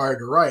not inspired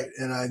to write?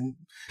 And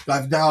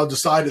I've now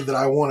decided that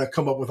I want to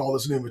come up with all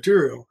this new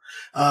material.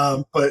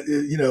 But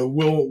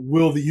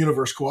will the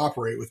universe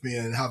cooperate with me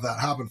and have that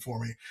happen for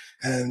me?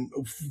 And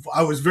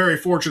I was very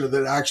fortunate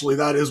that actually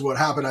that is what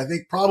happened. I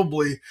think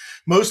probably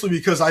mostly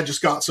because I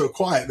just got so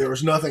quiet. There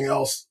was nothing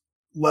else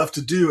left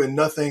to do and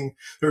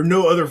there are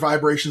no other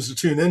vibrations to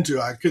tune into.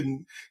 I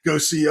couldn't go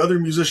see other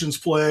musicians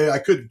play. I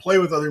couldn't play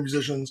with other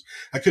musicians.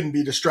 I couldn't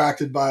be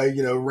distracted by,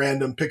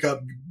 random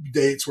pickup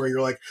dates where you're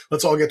like,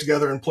 let's all get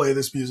together and play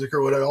this music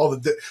or whatever. All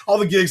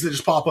the gigs that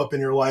just pop up in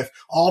your life,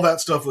 all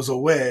that stuff was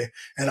away.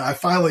 And I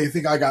finally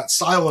think I got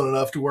silent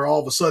enough to where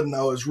all of a sudden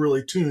I was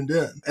really tuned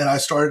in and I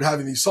started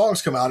having these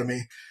songs come out of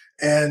me.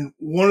 And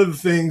one of the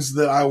things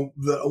one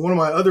of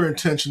my other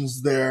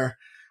intentions there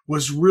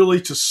was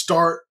really to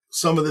start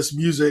some of this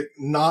music,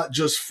 not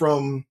just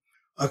from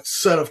a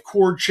set of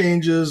chord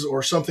changes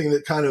or something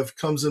that kind of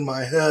comes in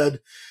my head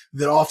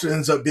that often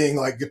ends up being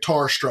like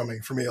guitar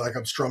strumming for me, like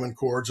I'm strumming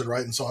chords and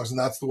writing songs. And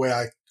that's the way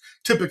I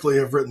typically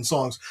have written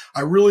songs.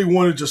 I really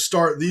wanted to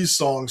start these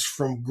songs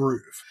from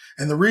groove.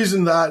 And the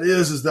reason that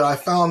is that I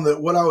found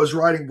that what I was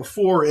writing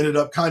before ended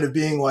up kind of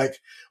being like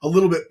a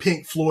little bit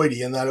Pink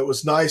Floyd-y, in that it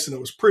was nice and it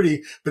was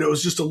pretty, but it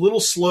was just a little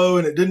slow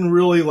and it didn't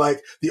really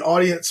the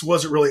audience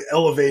wasn't really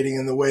elevating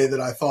in the way that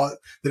I thought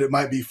that it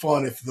might be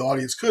fun if the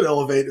audience could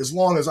elevate, as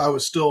long as I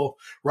was still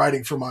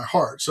writing from my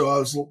heart. So I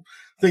was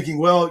thinking,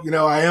 well,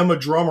 I am a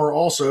drummer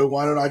also.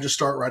 Why don't I just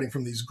start writing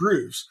from these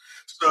grooves?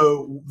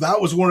 So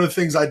that was one of the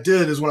things I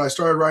did, is when I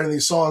started writing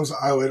these songs,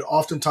 I would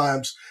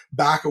oftentimes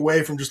back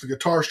away from just the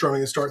guitar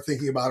strumming and start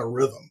thinking about a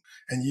rhythm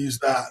and use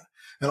that.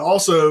 And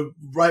also,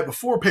 right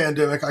before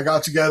pandemic, I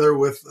got together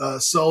with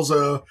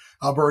Celso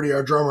Alberti,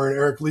 our drummer, and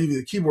Eric Levy,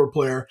 the keyboard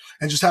player,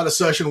 and just had a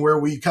session where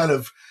we kind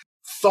of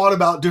thought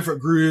about different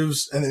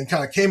grooves and then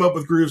kind of came up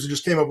with grooves and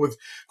just came up with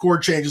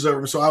chord changes over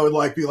them. So I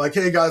would be like,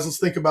 hey guys, let's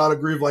think about a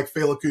groove like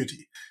Fela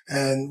Kuti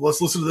and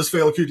let's listen to this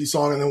Fela Kuti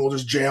song and then we'll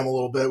just jam a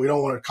little bit. We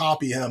don't want to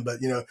copy him, but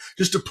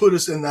just to put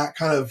us in that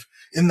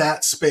in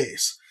that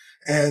space.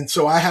 And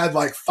so I had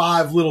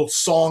 5 little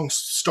song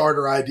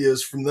starter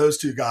ideas from those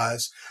two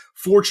guys.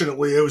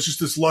 Fortunately, it was just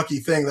this lucky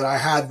thing that I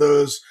had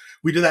those.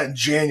 We did that in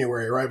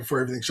January, right before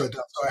everything shut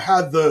down. So I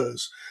had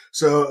those.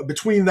 So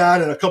between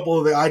that and a couple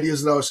of the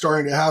ideas that I was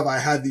starting to have, I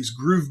had these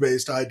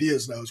groove-based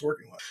ideas that I was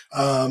working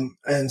with.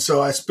 And so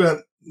I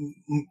spent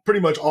pretty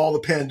much all the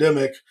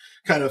pandemic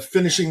kind of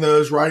finishing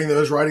those, writing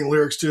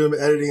lyrics to them,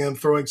 editing them,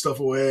 throwing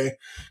stuff away,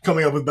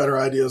 coming up with better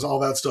ideas, all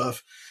that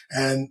stuff.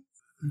 And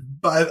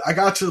but I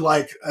got to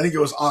I think it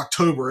was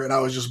October, and I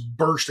was just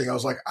bursting. I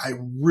was like, I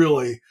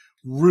really,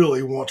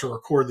 really want to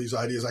record these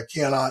ideas. I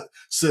cannot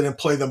sit and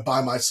play them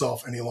by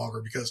myself any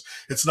longer, because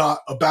it's not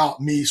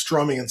about me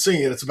strumming and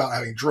singing. It's about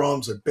having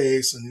drums and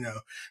bass, and,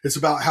 it's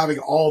about having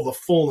all the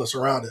fullness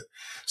around it.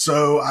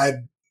 So I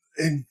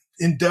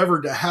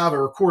endeavored to have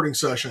a recording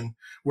session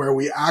where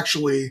we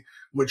actually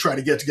would try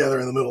to get together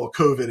in the middle of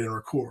COVID and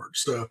record.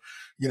 So,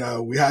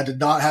 we had to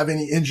not have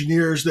any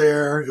engineers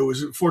there. It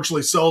was,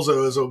 fortunately,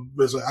 Celso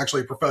is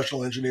actually a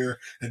professional engineer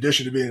in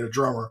addition to being a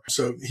drummer.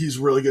 So he's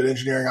really good at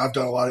engineering. I've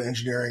done a lot of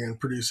engineering and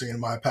producing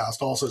in my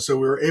past also. So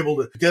we were able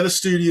to get a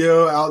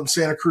studio out in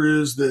Santa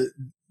Cruz that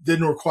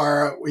didn't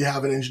require we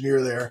have an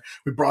engineer there.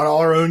 We brought all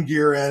our own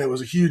gear in. It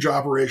was a huge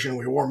operation.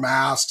 We wore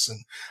masks,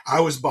 and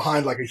I was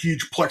behind a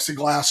huge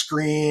plexiglass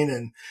screen,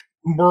 and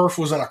Murph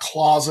was in a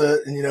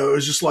closet, and, it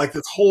was just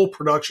this whole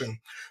production.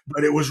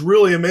 But it was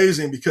really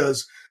amazing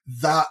because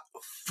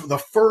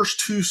the first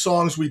 2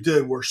 songs we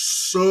did were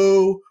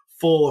so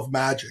full of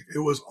magic. It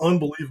was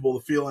unbelievable,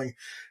 the feeling.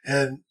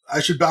 And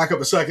I should back up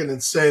a second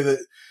and say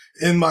that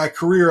in my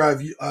career,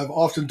 I've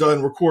often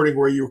done recording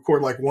where you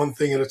record one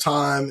thing at a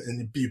time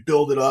and you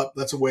build it up.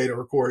 That's a way to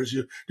record, is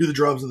you do the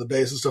drums and the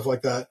bass and stuff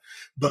like that.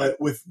 But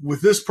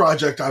with this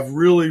project, I've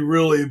really,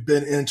 really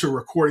been into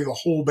recording the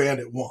whole band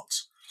at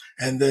once.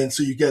 And then,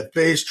 so you get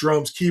bass,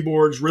 drums,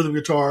 keyboards, rhythm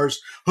guitars,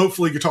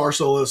 hopefully guitar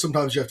solos.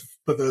 Sometimes you have to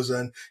put those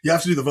in. You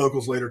have to do the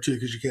vocals later too,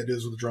 because you can't do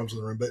this with the drums in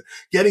the room. But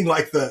getting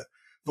the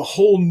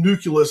whole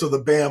nucleus of the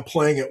band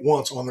playing at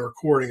once on the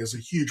recording is a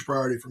huge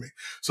priority for me.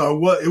 So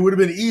it would have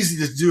been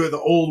easy to do it the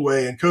old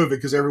way in COVID,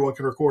 because everyone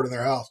can record in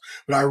their house.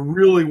 But I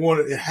really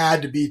it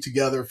had to be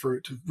together for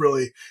it to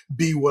really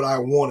be what I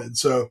wanted.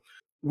 So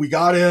we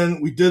got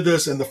in, we did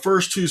this, and the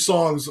first 2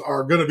 songs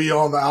are going to be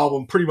on the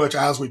album pretty much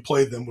as we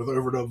played them with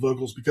overdub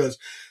vocals, because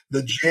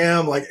the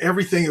jam,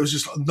 everything, it was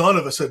just none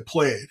of us had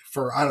played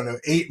for,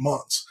 8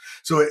 months.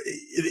 So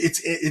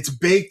it's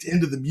baked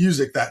into the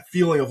music, that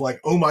feeling of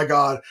oh my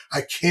God,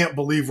 I can't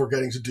believe we're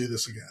getting to do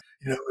this again.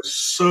 It's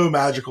so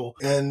magical.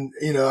 And,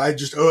 I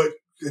just owe it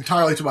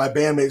entirely to my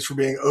bandmates for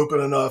being open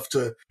enough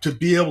to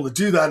be able to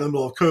do that in the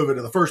middle of COVID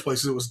in the first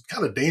place. It was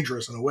kind of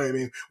dangerous in a way. I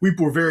mean, we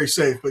were very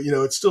safe, but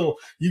it's still,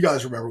 you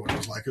guys remember what it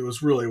was like. It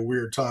was really a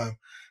weird time.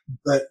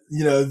 But,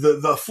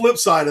 the flip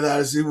side of that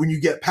is when you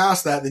get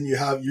past that, then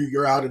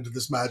you're out into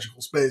this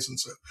magical space. And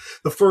so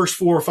the first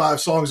 4 or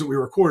 5 songs that we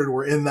recorded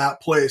were in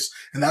that place,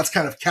 and that's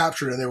kind of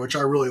captured in there, which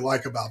I really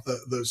like about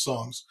those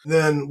songs. And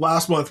then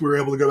last month we were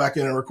able to go back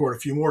in and record a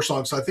few more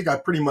songs. So I think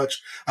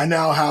I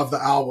now have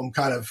the album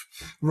kind of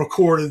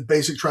recorded,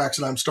 basic tracks,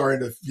 and I'm starting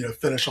to,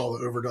 finish all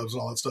the overdubs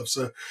and all that stuff.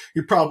 So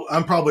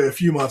I'm probably a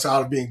few months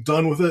out of being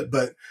done with it,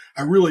 but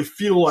I really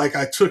feel like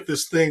I took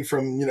this thing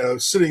from,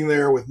 sitting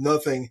there with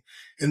nothing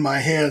in my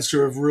hands to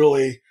have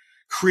really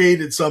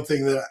created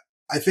something that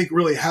I think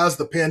really has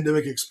the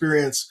pandemic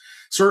experience,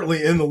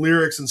 certainly in the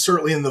lyrics and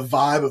certainly in the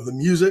vibe of the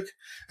music,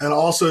 and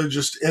also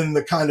just in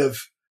the kind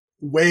of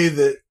way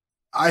that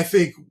I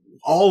think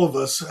all of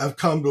us have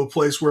come to a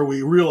place where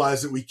we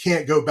realize that we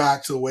can't go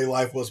back to the way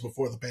life was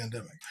before the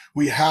pandemic.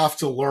 We have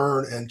to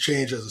learn and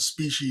change as a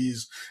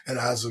species and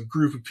as a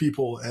group of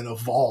people and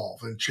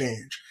evolve and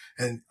change.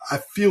 And I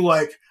feel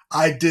like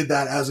I did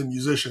that as a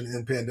musician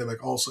in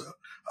pandemic also.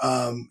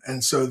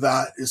 And so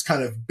that is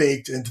kind of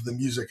baked into the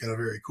music in a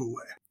very cool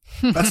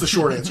way. That's the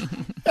short answer.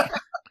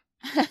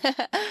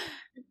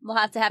 We'll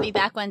have to have you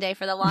back one day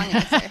for the long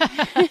answer.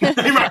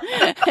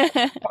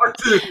 Part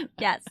 2.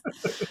 Yes.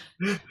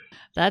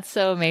 That's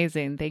so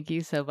amazing. Thank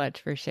you so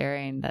much for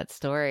sharing that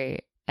story.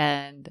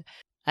 And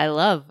I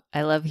love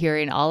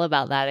hearing all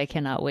about that. I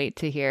cannot wait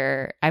to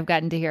hear. I've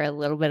gotten to hear a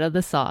little bit of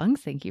the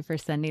songs. Thank you for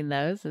sending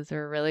those. Those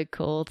are really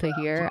cool to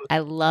hear. I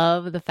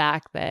love the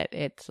fact that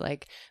it's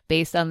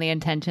based on the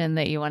intention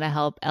that you want to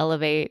help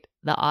elevate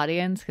the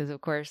audience. Because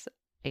of course,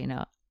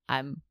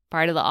 I'm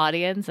part of the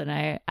audience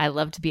and I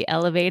love to be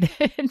elevated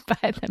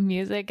by the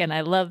music, and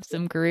I love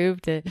some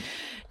groove to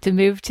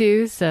move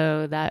to.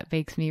 So that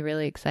makes me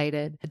really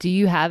excited. Do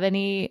you have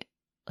any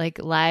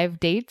live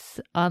dates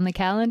on the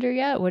calendar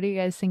yet? What are you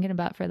guys thinking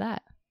about for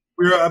that?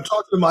 I'm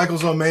talking to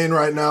Michaels on Main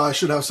right now. I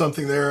should have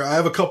something there. I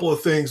have a couple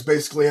of things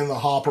basically in the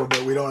hopper, but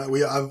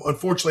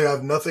unfortunately I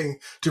have nothing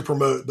to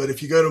promote. But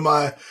if you go to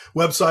my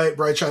website,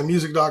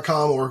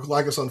 brightshinemusic.com, or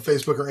like us on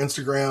Facebook or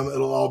Instagram,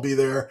 it'll all be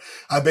there.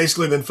 I've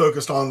basically been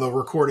focused on the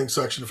recording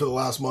section for the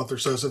last month or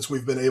so, since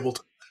we've been able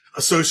to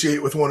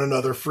associate with one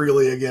another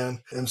freely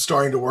again, and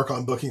starting to work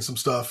on booking some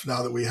stuff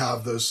now that we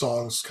have those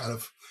songs kind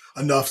of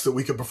enough that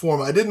we could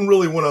perform. I didn't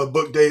really want to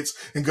book dates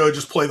and go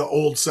just play the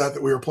old set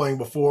that we were playing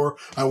before.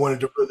 I wanted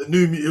to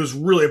it was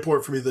really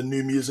important for me, the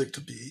new music, to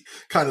be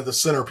kind of the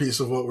centerpiece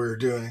of what we were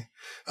doing.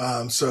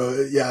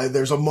 So yeah,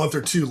 there's a month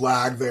or 2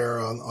 lag there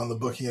on the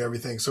booking and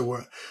everything.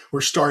 So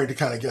we're starting to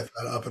kind of get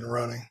that up and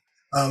running.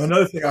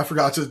 Another thing I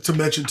forgot to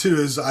mention too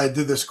is I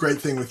did this great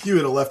thing with you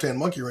at a Left Hand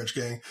Monkey Wrench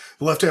Gang.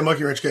 The Left Hand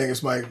Monkey Wrench Gang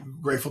is my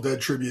Grateful Dead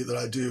tribute that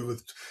I do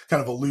with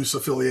kind of a loose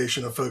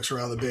affiliation of folks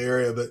around the Bay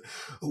Area. But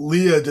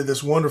Leah did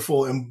this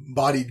wonderful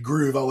embodied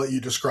groove. I'll let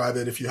you describe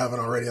it if you haven't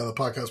already on the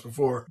podcast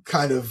before.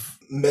 Kind of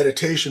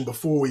meditation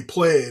before we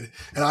played.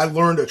 And I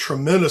learned a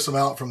tremendous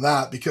amount from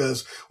that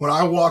because when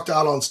I walked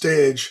out on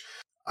stage,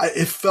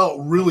 it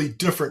felt really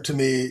different to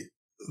me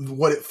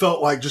what it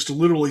felt like just to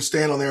literally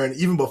stand on there. And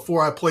even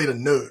before I played a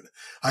note,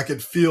 I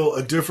could feel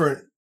a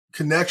different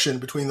connection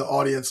between the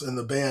audience and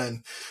the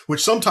band,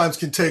 which sometimes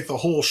can take the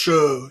whole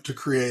show to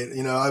create.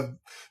 You know, I've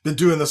been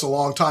doing this a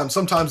long time.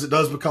 Sometimes it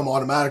does become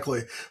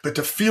automatically, but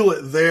to feel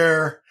it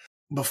there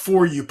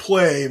before you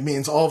play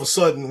means all of a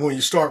sudden when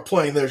you start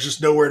playing, there's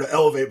just nowhere to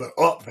elevate but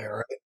up there.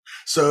 Right?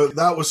 So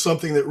that was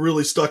something that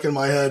really stuck in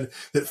my head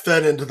that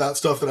fed into that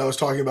stuff that I was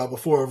talking about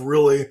before of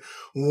really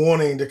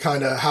wanting to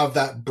kind of have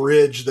that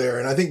bridge there.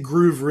 And I think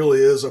groove really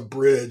is a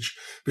bridge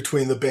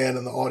between the band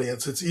and the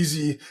audience. It's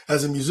easy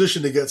as a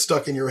musician to get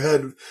stuck in your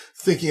head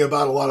thinking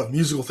about a lot of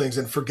musical things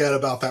and forget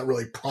about that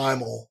really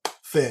primal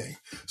thing.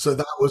 So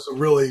that was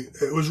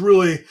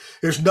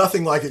there's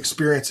nothing like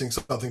experiencing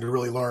something to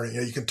really learn it.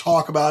 You know, you can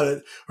talk about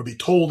it or be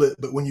told it,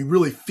 but when you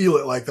really feel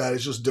it like that,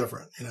 it's just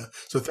different, you know?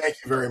 So thank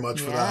you very much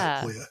for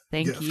that, Leah.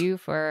 Thank you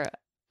for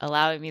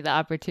allowing me the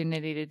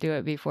opportunity to do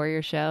it before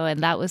your show.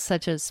 And that was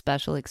such a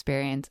special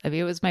experience. I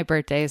mean, it was my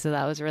birthday, so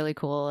that was really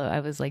cool.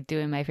 I was like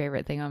doing my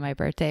favorite thing on my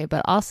birthday,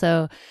 but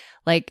also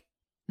like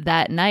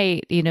that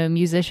night, you know,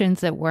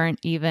 musicians that weren't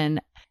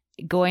even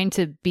going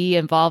to be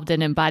involved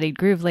in Embodied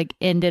Groove like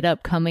ended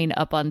up coming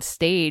up on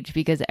stage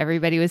because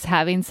everybody was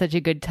having such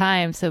a good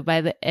time. So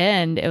by the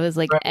end, it was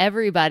like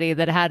everybody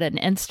that had an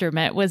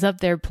instrument was up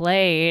there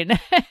playing.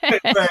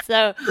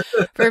 So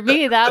for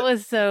me, that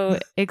was so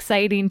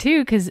exciting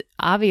too, because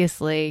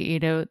obviously, you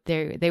know,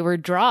 they were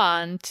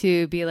drawn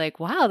to be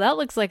like, wow, that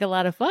looks like a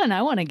lot of fun.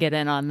 I want to get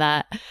in on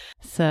that.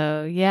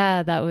 So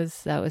yeah, that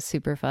was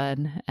super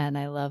fun. And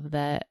I love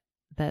that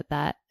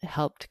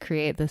helped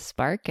create the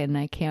spark, and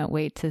I can't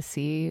wait to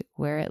see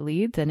where it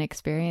leads and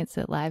experience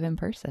it live in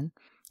person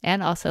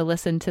and also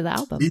listen to the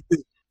album.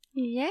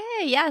 Yay,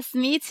 yes,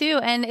 me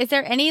too. And is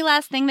there any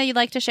last thing that you'd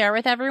like to share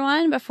with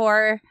everyone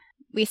before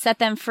we set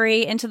them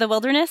free into the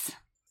wilderness?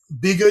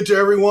 Be good to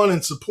everyone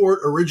and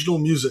support original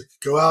music.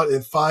 Go out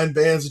and find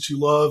bands that you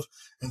love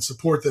and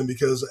support them,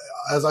 because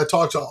as I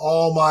talk to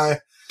all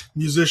my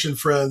musician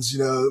friends, you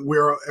know,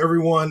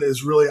 everyone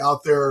is really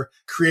out there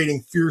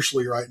creating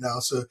fiercely right now.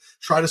 So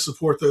try to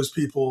support those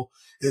people.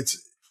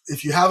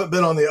 If you haven't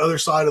been on the other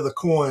side of the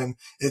coin,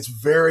 it's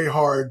very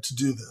hard to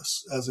do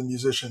this as a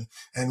musician.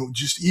 And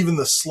just even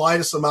the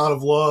slightest amount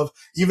of love,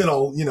 even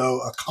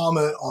a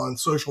comment on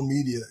social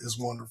media is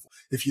wonderful.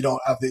 If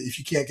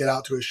you can't get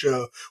out to a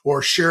show,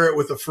 or share it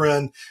with a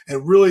friend,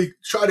 and really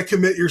try to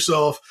commit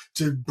yourself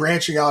to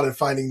branching out and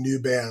finding new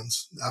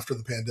bands after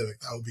the pandemic.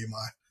 That would be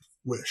my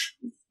wish.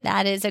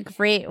 That is a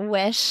great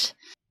wish.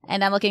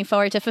 And I'm looking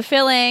forward to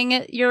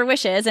fulfilling your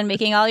wishes and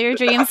making all your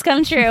dreams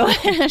come true.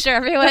 I'm sure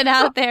everyone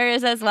out there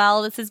is as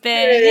well. This has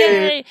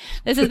been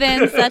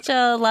such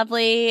a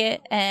lovely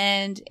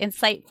and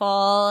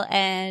insightful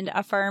and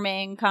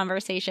affirming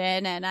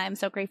conversation. And I'm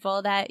so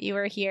grateful that you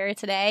were here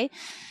today.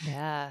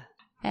 Yeah.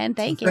 And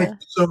thank you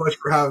so much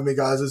for having me,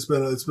 guys. It's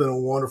been a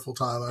wonderful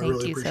time. I really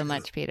appreciate it. Thank you so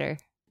much, Peter.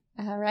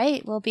 All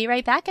right. We'll be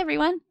right back,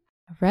 everyone.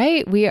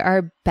 Right. We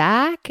are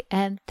back,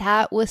 and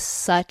that was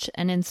such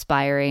an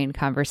inspiring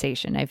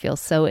conversation. I feel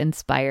so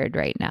inspired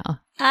right now.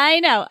 I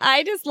know.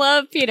 I just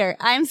love Peter.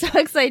 I'm so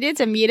excited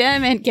to meet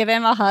him and give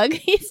him a hug.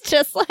 He's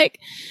just like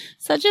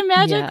such a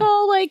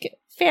magical, like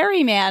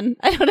fairy man.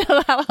 I don't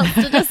know how else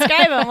to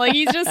describe him. Like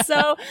he just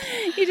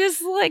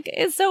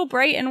is so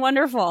bright and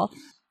wonderful.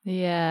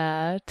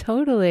 Yeah,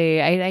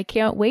 totally. I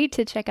can't wait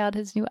to check out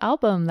his new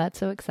album. That's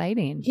so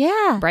exciting.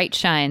 Yeah. Bright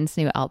Shine's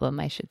new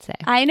album, I should say.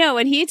 I know.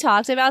 When he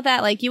talked about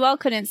that, like you all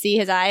couldn't see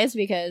his eyes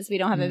because we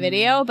don't have a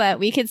video, but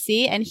we could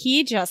see, and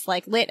he just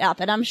like lit up.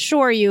 And I'm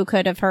sure you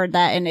could have heard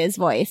that in his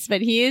voice,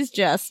 but he is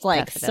just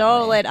like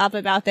so lit up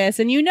about this.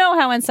 And you know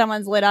how when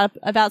someone's lit up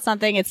about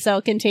something, it's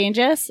so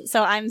contagious.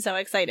 So I'm so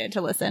excited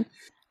to listen.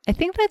 I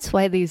think that's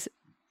why these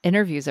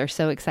interviews are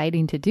so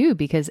exciting to do,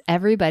 because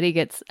everybody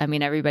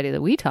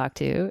that we talk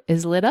to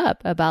is lit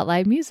up about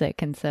live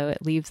music. And so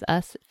it leaves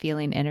us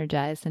feeling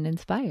energized and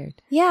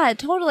inspired. Yeah,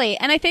 totally.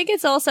 And I think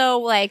it's also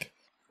like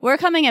we're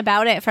coming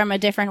about it from a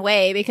different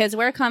way, because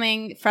we're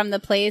coming from the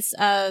place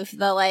of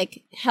the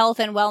like health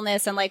and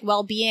wellness and like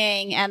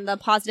well-being and the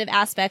positive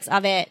aspects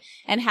of it,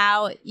 and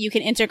how you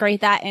can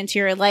integrate that into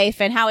your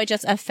life and how it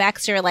just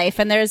affects your life.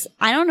 And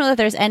I don't know that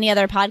there's any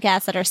other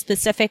podcasts that are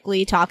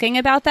specifically talking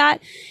about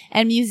that.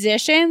 And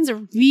musicians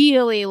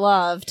really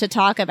love to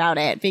talk about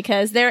it,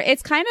 because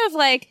it's kind of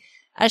like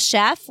a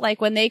chef,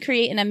 like when they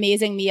create an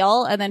amazing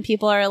meal and then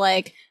people are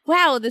like,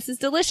 wow, this is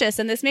delicious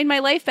and this made my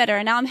life better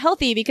and now I'm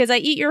healthy because I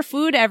eat your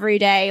food every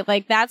day.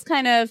 Like that's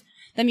kind of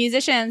the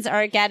musicians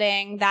are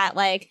getting that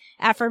like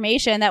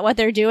affirmation that what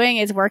they're doing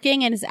is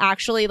working and is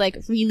actually like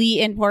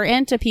really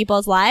important to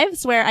people's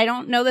lives, where I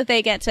don't know that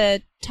they get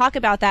to talk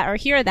about that or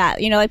hear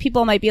that. You know, like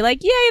people might be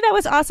like, yay, that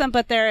was awesome,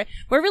 but we're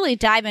really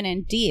diving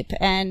in deep.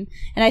 And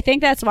I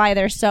think that's why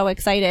they're so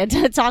excited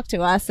to talk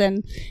to us,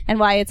 and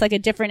why it's like a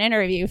different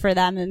interview for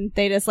them. And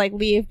they just like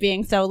leave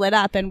being so lit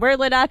up, and we're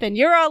lit up and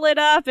you're all lit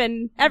up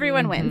and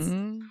everyone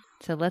wins.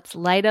 So let's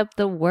light up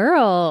the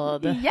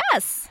world.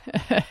 Yes.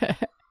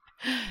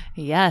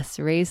 Yes.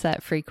 Raise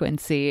that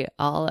frequency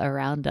all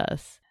around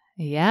us.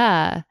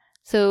 Yeah.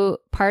 So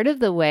part of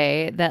the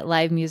way that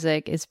live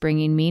music is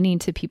bringing meaning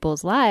to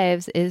people's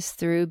lives is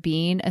through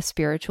being a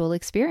spiritual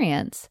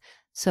experience.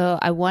 So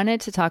I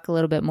wanted to talk a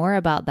little bit more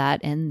about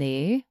that in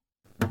the...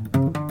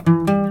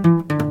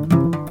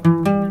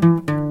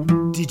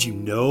 Did you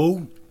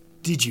know?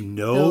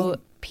 So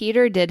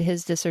Peter did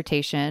his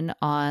dissertation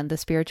on the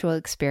spiritual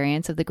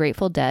experience of the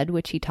Grateful Dead,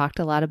 which he talked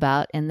a lot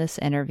about in this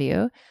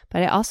interview.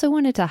 But I also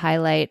wanted to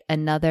highlight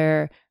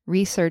another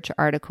research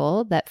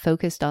article that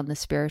focused on the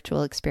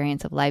spiritual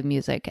experience of live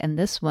music. And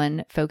this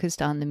one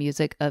focused on the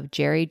music of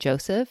Jerry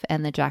Joseph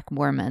and the Jack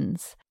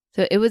Mormons.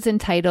 So it was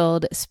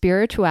entitled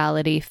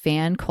Spirituality,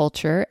 Fan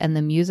Culture, and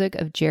the Music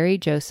of Jerry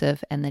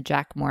Joseph and the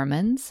Jack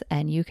Mormons.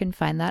 And you can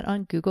find that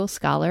on Google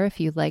Scholar if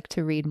you'd like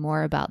to read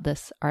more about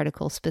this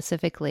article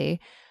specifically.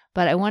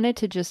 But I wanted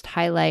to just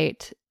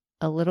highlight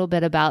a little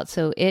bit about,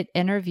 so it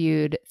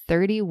interviewed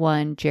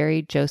 31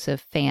 Jerry Joseph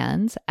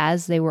fans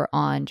as they were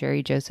on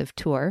Jerry Joseph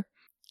tour.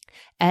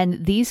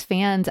 And these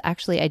fans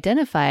actually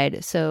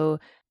identified, so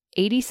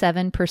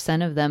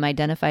 87% of them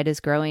identified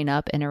as growing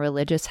up in a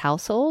religious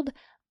household,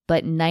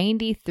 but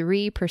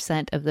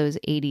 93% of those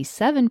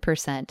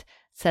 87%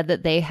 said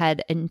that they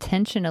had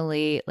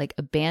intentionally like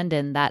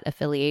abandoned that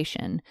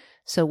affiliation.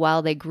 So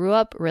while they grew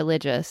up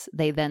religious,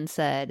 they then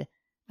said,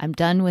 I'm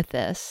done with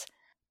this.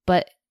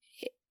 But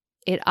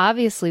it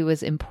obviously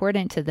was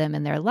important to them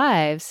in their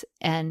lives.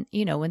 And,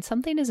 you know, when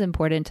something is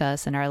important to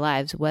us in our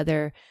lives,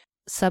 whether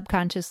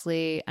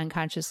subconsciously,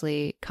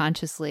 unconsciously,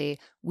 consciously,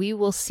 we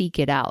will seek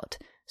it out.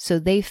 So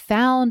they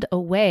found a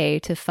way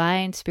to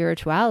find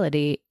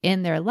spirituality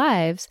in their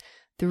lives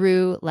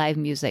through live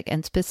music,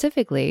 and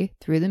specifically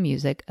through the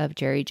music of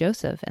Jerry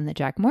Joseph and the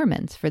Jack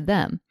Mormons for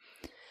them.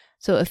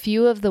 So a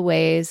few of the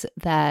ways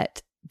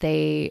that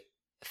they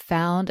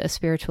found a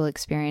spiritual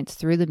experience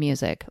through the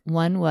music.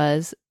 One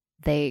was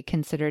they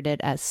considered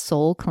it as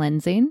soul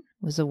cleansing,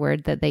 was a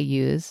word that they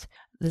used.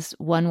 This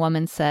one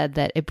woman said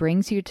that it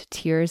brings you to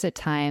tears at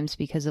times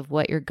because of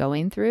what you're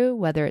going through,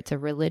 whether it's a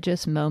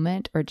religious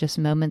moment or just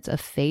moments of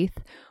faith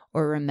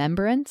or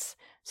remembrance.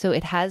 So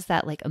it has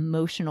that like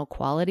emotional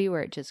quality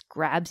where it just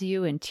grabs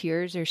you and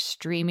tears are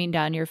streaming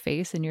down your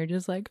face and you're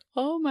just like,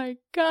 oh my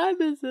God,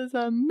 this is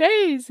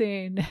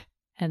amazing.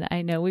 And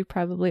I know we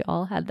probably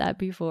all had that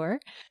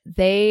before.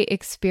 They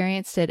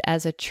experienced it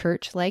as a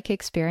church-like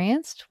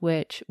experience,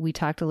 which we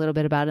talked a little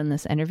bit about in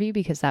this interview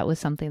because that was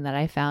something that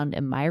I found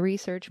in my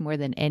research more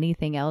than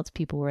anything else.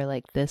 People were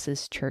like, this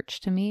is church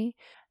to me.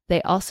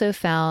 They also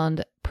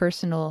found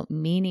personal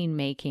meaning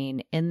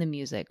making in the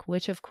music,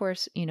 which of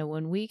course, you know,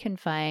 when we can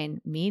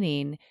find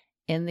meaning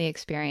in the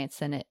experience,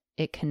 then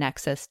it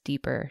connects us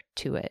deeper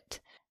to it.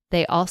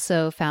 They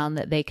also found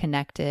that they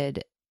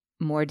connected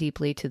more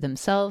deeply to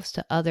themselves,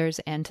 to others,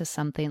 and to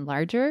something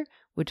larger,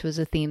 which was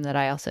a theme that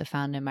I also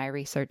found in my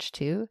research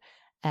too.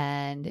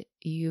 And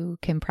you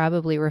can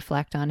probably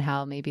reflect on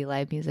how maybe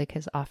live music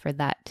has offered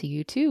that to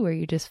you too, where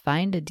you just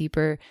find a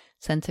deeper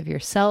sense of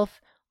yourself,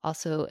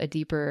 also a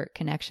deeper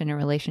connection and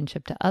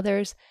relationship to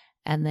others,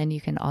 and then you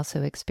can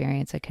also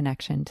experience a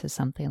connection to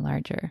something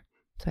larger.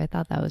 So I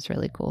thought that was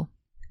really cool.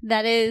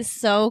 That is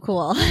so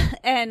cool.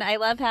 And I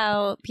love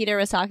how Peter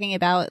was talking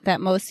about that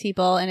most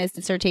people in his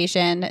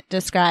dissertation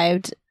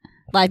described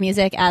live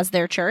music as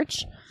their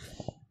church.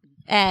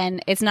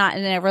 And it's not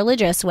in a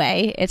religious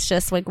way. It's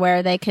just like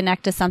where they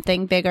connect to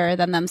something bigger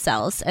than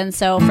themselves. And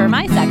so for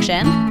my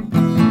section,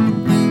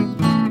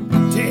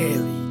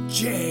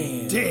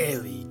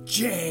 Daily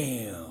Jam.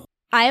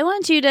 I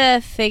want you to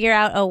figure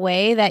out a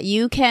way that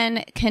you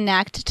can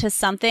connect to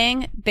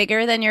something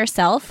bigger than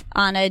yourself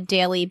on a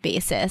daily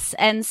basis.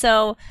 And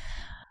so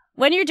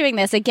when you're doing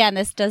this, again,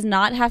 this does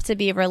not have to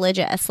be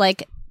religious.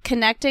 Like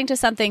connecting to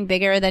something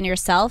bigger than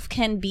yourself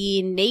can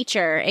be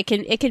nature. It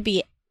could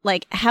be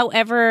like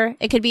however,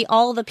 it could be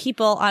all the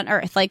people on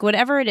earth, like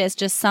whatever it is,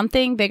 just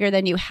something bigger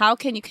than you. How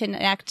can you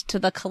connect to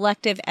the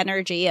collective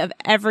energy of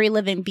every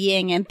living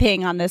being and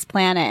thing on this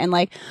planet? And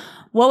like,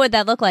 what would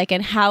that look like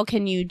and how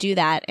can you do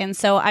that? And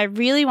so I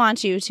really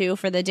want you to,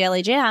 for the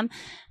Daily Jam,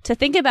 to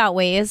think about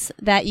ways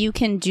that you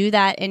can do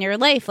that in your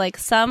life. Like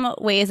some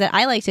ways that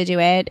I like to do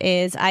it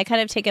is I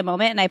kind of take a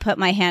moment and I put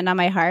my hand on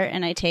my heart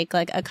and I take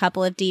like a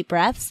couple of deep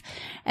breaths.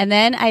 And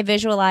then I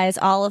visualize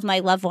all of my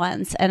loved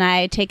ones and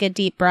I take a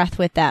deep breath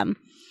with them.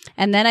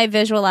 And then I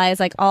visualize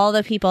like all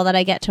the people that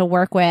I get to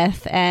work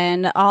with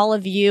and all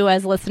of you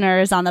as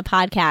listeners on the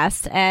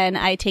podcast. And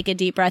I take a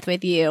deep breath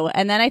with you.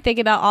 And then I think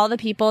about all the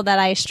people that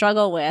I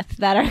struggle with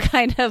that are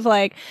kind of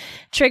like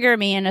trigger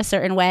me in a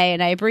certain way.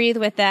 And I breathe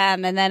with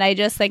them. And then I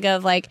just think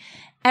of like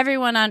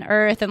everyone on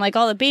earth and like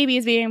all the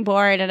babies being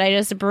born, and I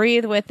just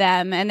breathe with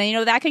them. And then, you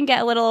know, that can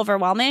get a little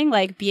overwhelming,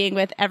 like being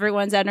with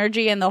everyone's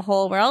energy in the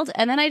whole world.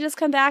 And then I just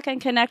come back and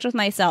connect with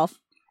myself.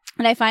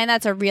 And I find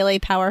that's a really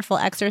powerful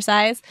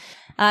exercise.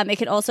 It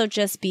could also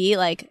just be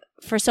like,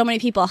 for so many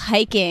people,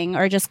 hiking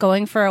or just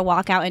going for a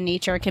walk out in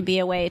nature can be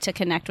a way to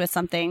connect with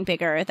something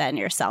bigger than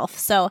yourself.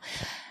 So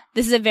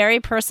this is a very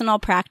personal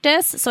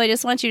practice. So I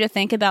just want you to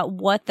think about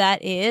what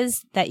that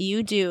is that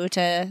you do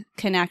to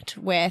connect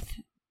with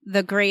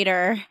the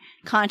greater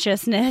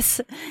consciousness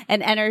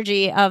and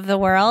energy of the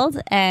world,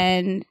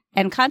 and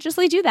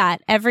consciously do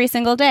that every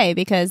single day,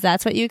 because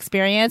that's what you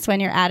experience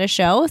when you're at a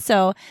show.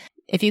 So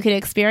if you could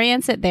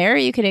experience it there,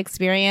 you could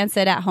experience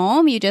it at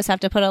home. You just have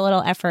to put a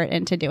little effort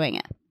into doing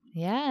it.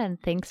 Yeah, and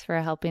thanks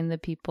for helping the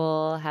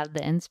people have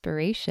the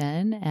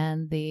inspiration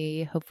and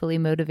the hopefully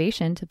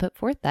motivation to put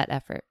forth that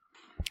effort.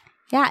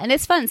 Yeah, and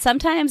it's fun.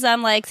 Sometimes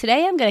I'm like,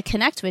 today I'm going to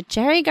connect with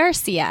Jerry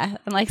Garcia.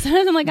 And like,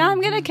 sometimes I'm like, I'm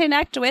going to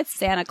connect with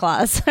Santa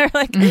Claus. Or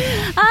like,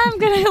 I'm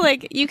going to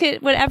like, you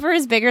could, whatever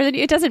is bigger than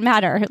you, it doesn't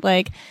matter.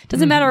 Like, it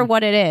doesn't matter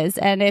what it is.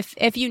 And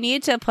if you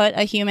need to put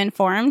a human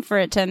form for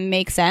it to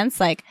make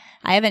sense, like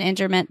I have an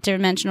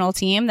interdimensional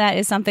team that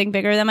is something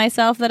bigger than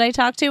myself that I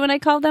talk to, and I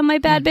call them my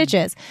bad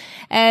bitches.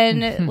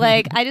 And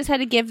like, I just had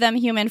to give them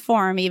human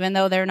form, even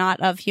though they're not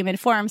of human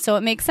form. So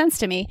it makes sense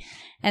to me.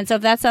 And so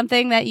if that's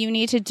something that you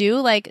need to do,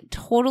 like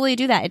totally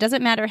do that. It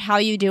doesn't matter how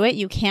you do it.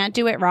 You can't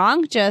do it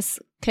wrong. Just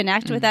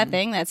connect with that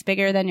thing that's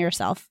bigger than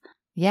yourself.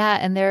 Yeah.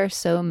 And there are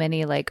so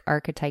many like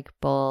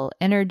archetypal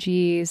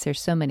energies.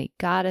 There's so many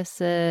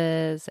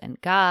goddesses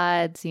and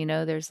gods, you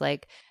know,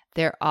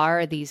 there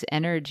are these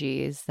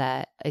energies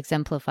that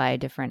exemplify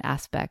different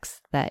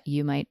aspects that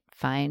you might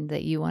find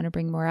that you want to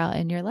bring more out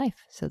in your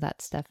life. So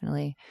that's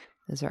definitely,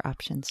 those are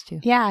options too.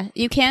 Yeah,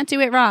 you can't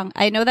do it wrong.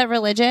 I know that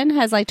religion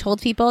has like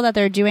told people that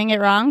they're doing it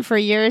wrong for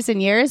years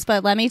and years,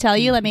 but let me tell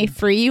you, let me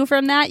free you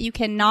from that. You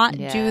cannot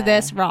do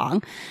this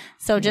wrong.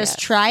 So just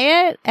try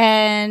it,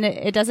 and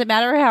it doesn't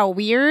matter how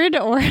weird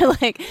or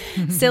like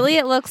silly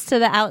it looks to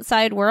the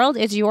outside world.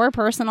 It's your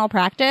personal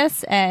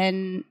practice,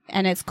 and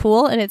it's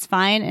cool and it's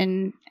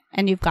fine,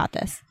 and you've got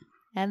this.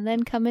 And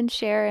then come and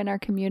share in our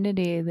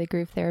community, the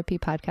Groove Therapy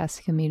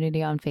Podcast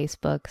community on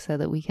Facebook, so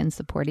that we can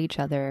support each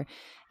other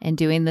in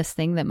doing this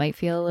thing that might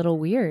feel a little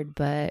weird,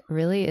 but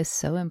really is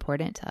so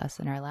important to us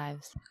in our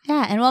lives.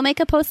 Yeah, and we'll make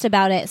a post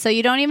about it. So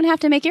you don't even have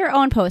to make your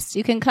own post.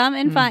 You can come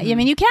and find, I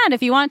mean, you can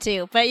if you want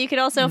to, but you could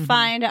also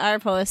find our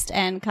post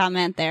and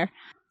comment there.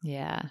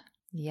 Yeah.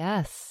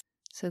 Yes.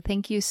 So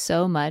thank you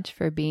so much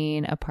for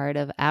being a part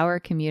of our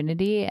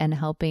community and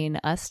helping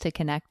us to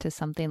connect to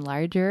something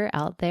larger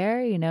out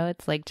there. You know,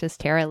 it's like just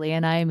Tara Lee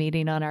and I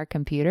meeting on our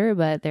computer,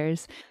 but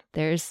there's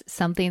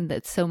something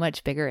that's so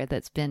much bigger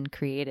that's been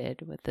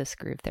created with this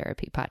Groove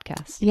Therapy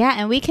Podcast. Yeah,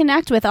 and we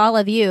connect with all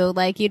of you.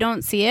 Like, you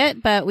don't see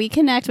it, but we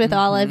connect with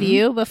all of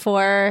you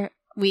before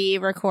we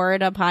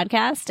record a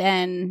podcast,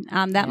 and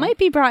that might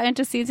be brought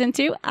into season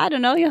 2. I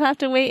don't know. You'll have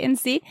to wait and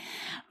see.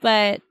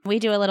 But we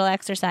do a little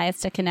exercise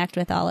to connect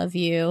with all of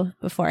you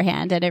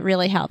beforehand, and it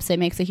really helps. It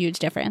makes a huge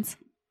difference.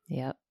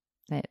 Yep,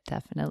 it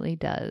definitely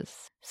does.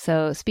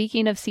 So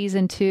speaking of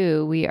season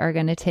 2, we are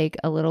going to take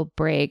a little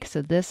break.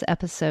 So this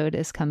episode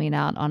is coming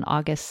out on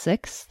August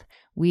 6th.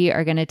 We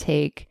are going to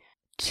take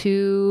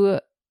 2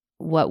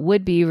 what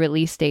would be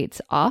release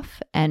dates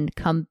off and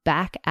come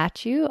back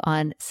at you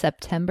on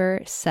September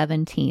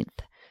 17th.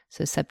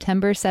 So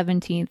September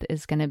 17th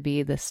is going to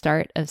be the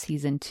start of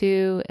season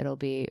 2. It'll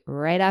be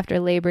right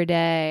after Labor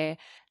Day.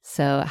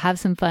 So have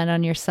some fun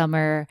on your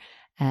summer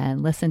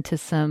and listen to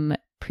some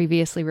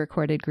previously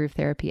recorded Groove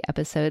Therapy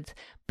episodes.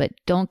 But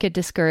don't get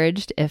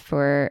discouraged if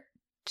for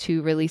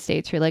 2 release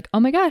dates you're like, oh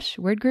my gosh,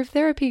 where'd Groove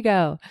Therapy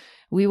go?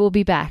 We will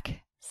be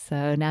back.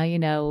 So now you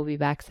know we'll be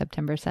back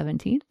September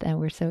 17th, and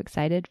we're so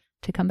excited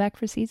to come back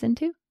for season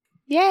 2.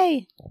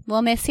 Yay!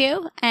 We'll miss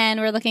you,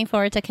 and we're looking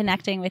forward to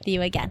connecting with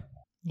you again.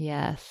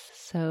 Yes.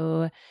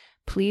 So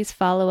please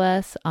follow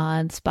us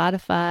on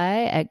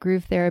Spotify at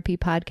Groove Therapy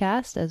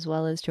Podcast, as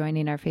well as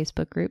joining our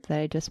Facebook group that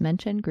I just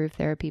mentioned, Groove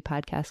Therapy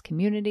Podcast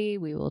Community.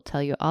 We will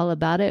tell you all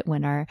about it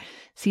when our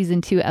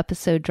season 2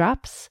 episode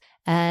drops.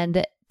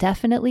 And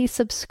definitely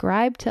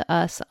subscribe to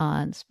us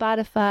on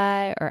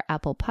Spotify or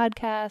Apple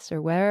Podcasts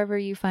or wherever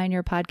you find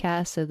your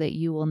podcasts, so that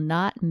you will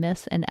not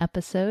miss an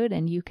episode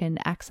and you can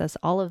access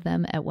all of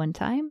them at one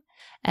time.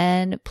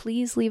 And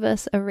please leave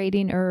us a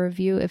rating or a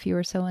review if you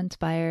are so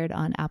inspired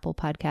on Apple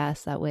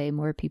Podcasts. That way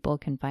more people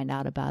can find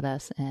out about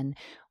us, and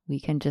we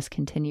can just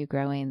continue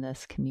growing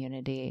this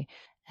community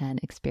and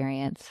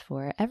experience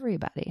for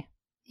everybody.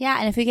 Yeah,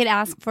 and if we could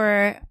ask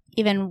for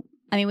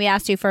we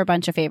asked you for a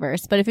bunch of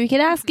favors, but if we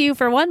could ask you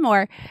for one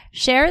more,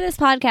 share this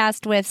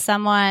podcast with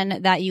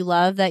someone that you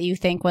love that you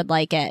think would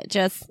like it.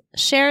 Just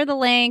share the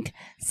link,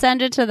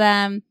 send it to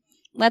them.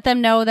 let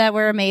them know that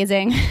we're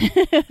amazing.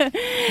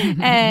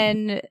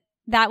 And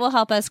that will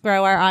help us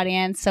grow our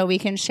audience so we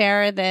can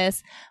share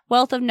this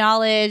wealth of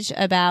knowledge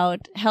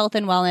about health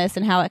and wellness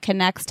and how it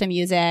connects to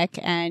music.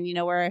 And, you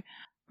know, we're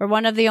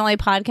one of the only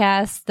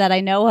podcasts that I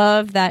know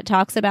of that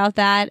talks about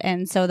that.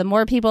 And so the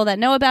more people that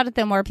know about it,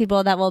 the more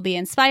people that will be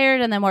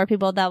inspired and the more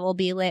people that will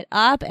be lit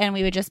up. And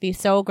we would just be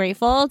so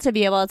grateful to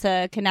be able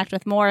to connect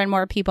with more and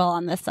more people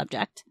on this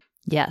subject.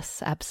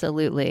 Yes,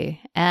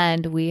 absolutely.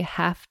 And we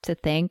have to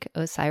thank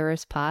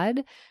Osiris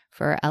Pod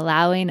for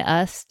allowing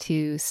us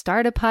to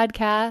start a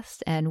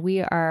podcast. And we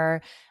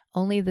are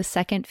only the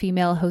second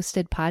female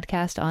hosted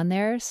podcast on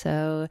there.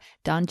 So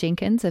Dawn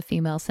Jenkins of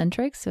Female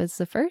Centrics was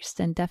the first,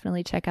 and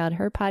definitely check out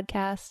her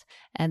podcast.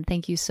 And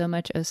thank you so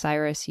much,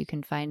 Osiris. You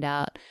can find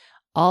out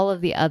all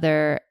of the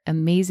other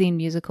amazing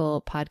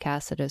musical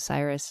podcasts that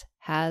Osiris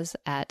has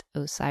at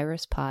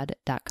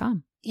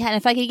osirispod.com. Yeah, and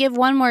if I could give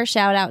one more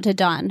shout out to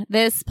Dawn,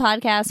 this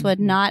podcast would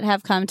not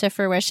have come to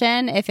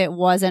fruition if it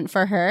wasn't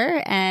for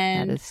her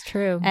and that is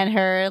true. And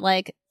her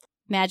like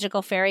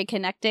magical fairy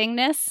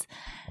connectingness.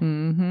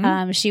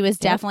 She was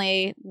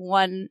definitely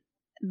one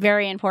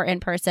very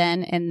important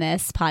person in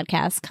this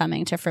podcast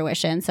coming to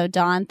fruition. So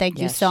Dawn, thank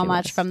you so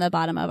much from the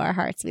bottom of our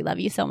hearts. We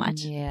love you so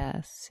much.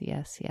 Yes.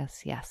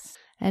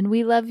 And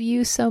we love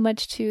you so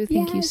much too.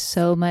 Thank you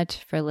so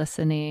much for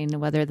listening.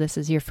 Whether this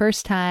is your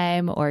first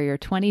time or your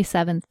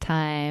 27th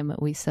time,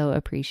 we so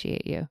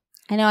appreciate you.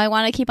 I know I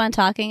want to keep on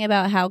talking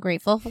about how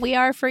grateful we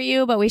are for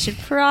you, but we should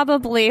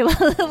probably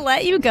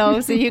let you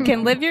go so you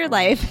can live your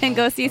life and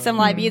go see some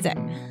live music.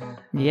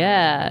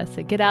 Yeah,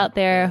 so get out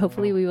there.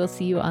 Hopefully we will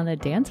see you on the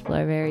dance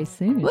floor very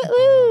soon.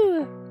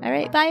 Woo-woo! All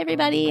right, bye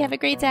everybody. Have a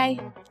great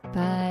day.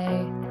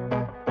 Bye.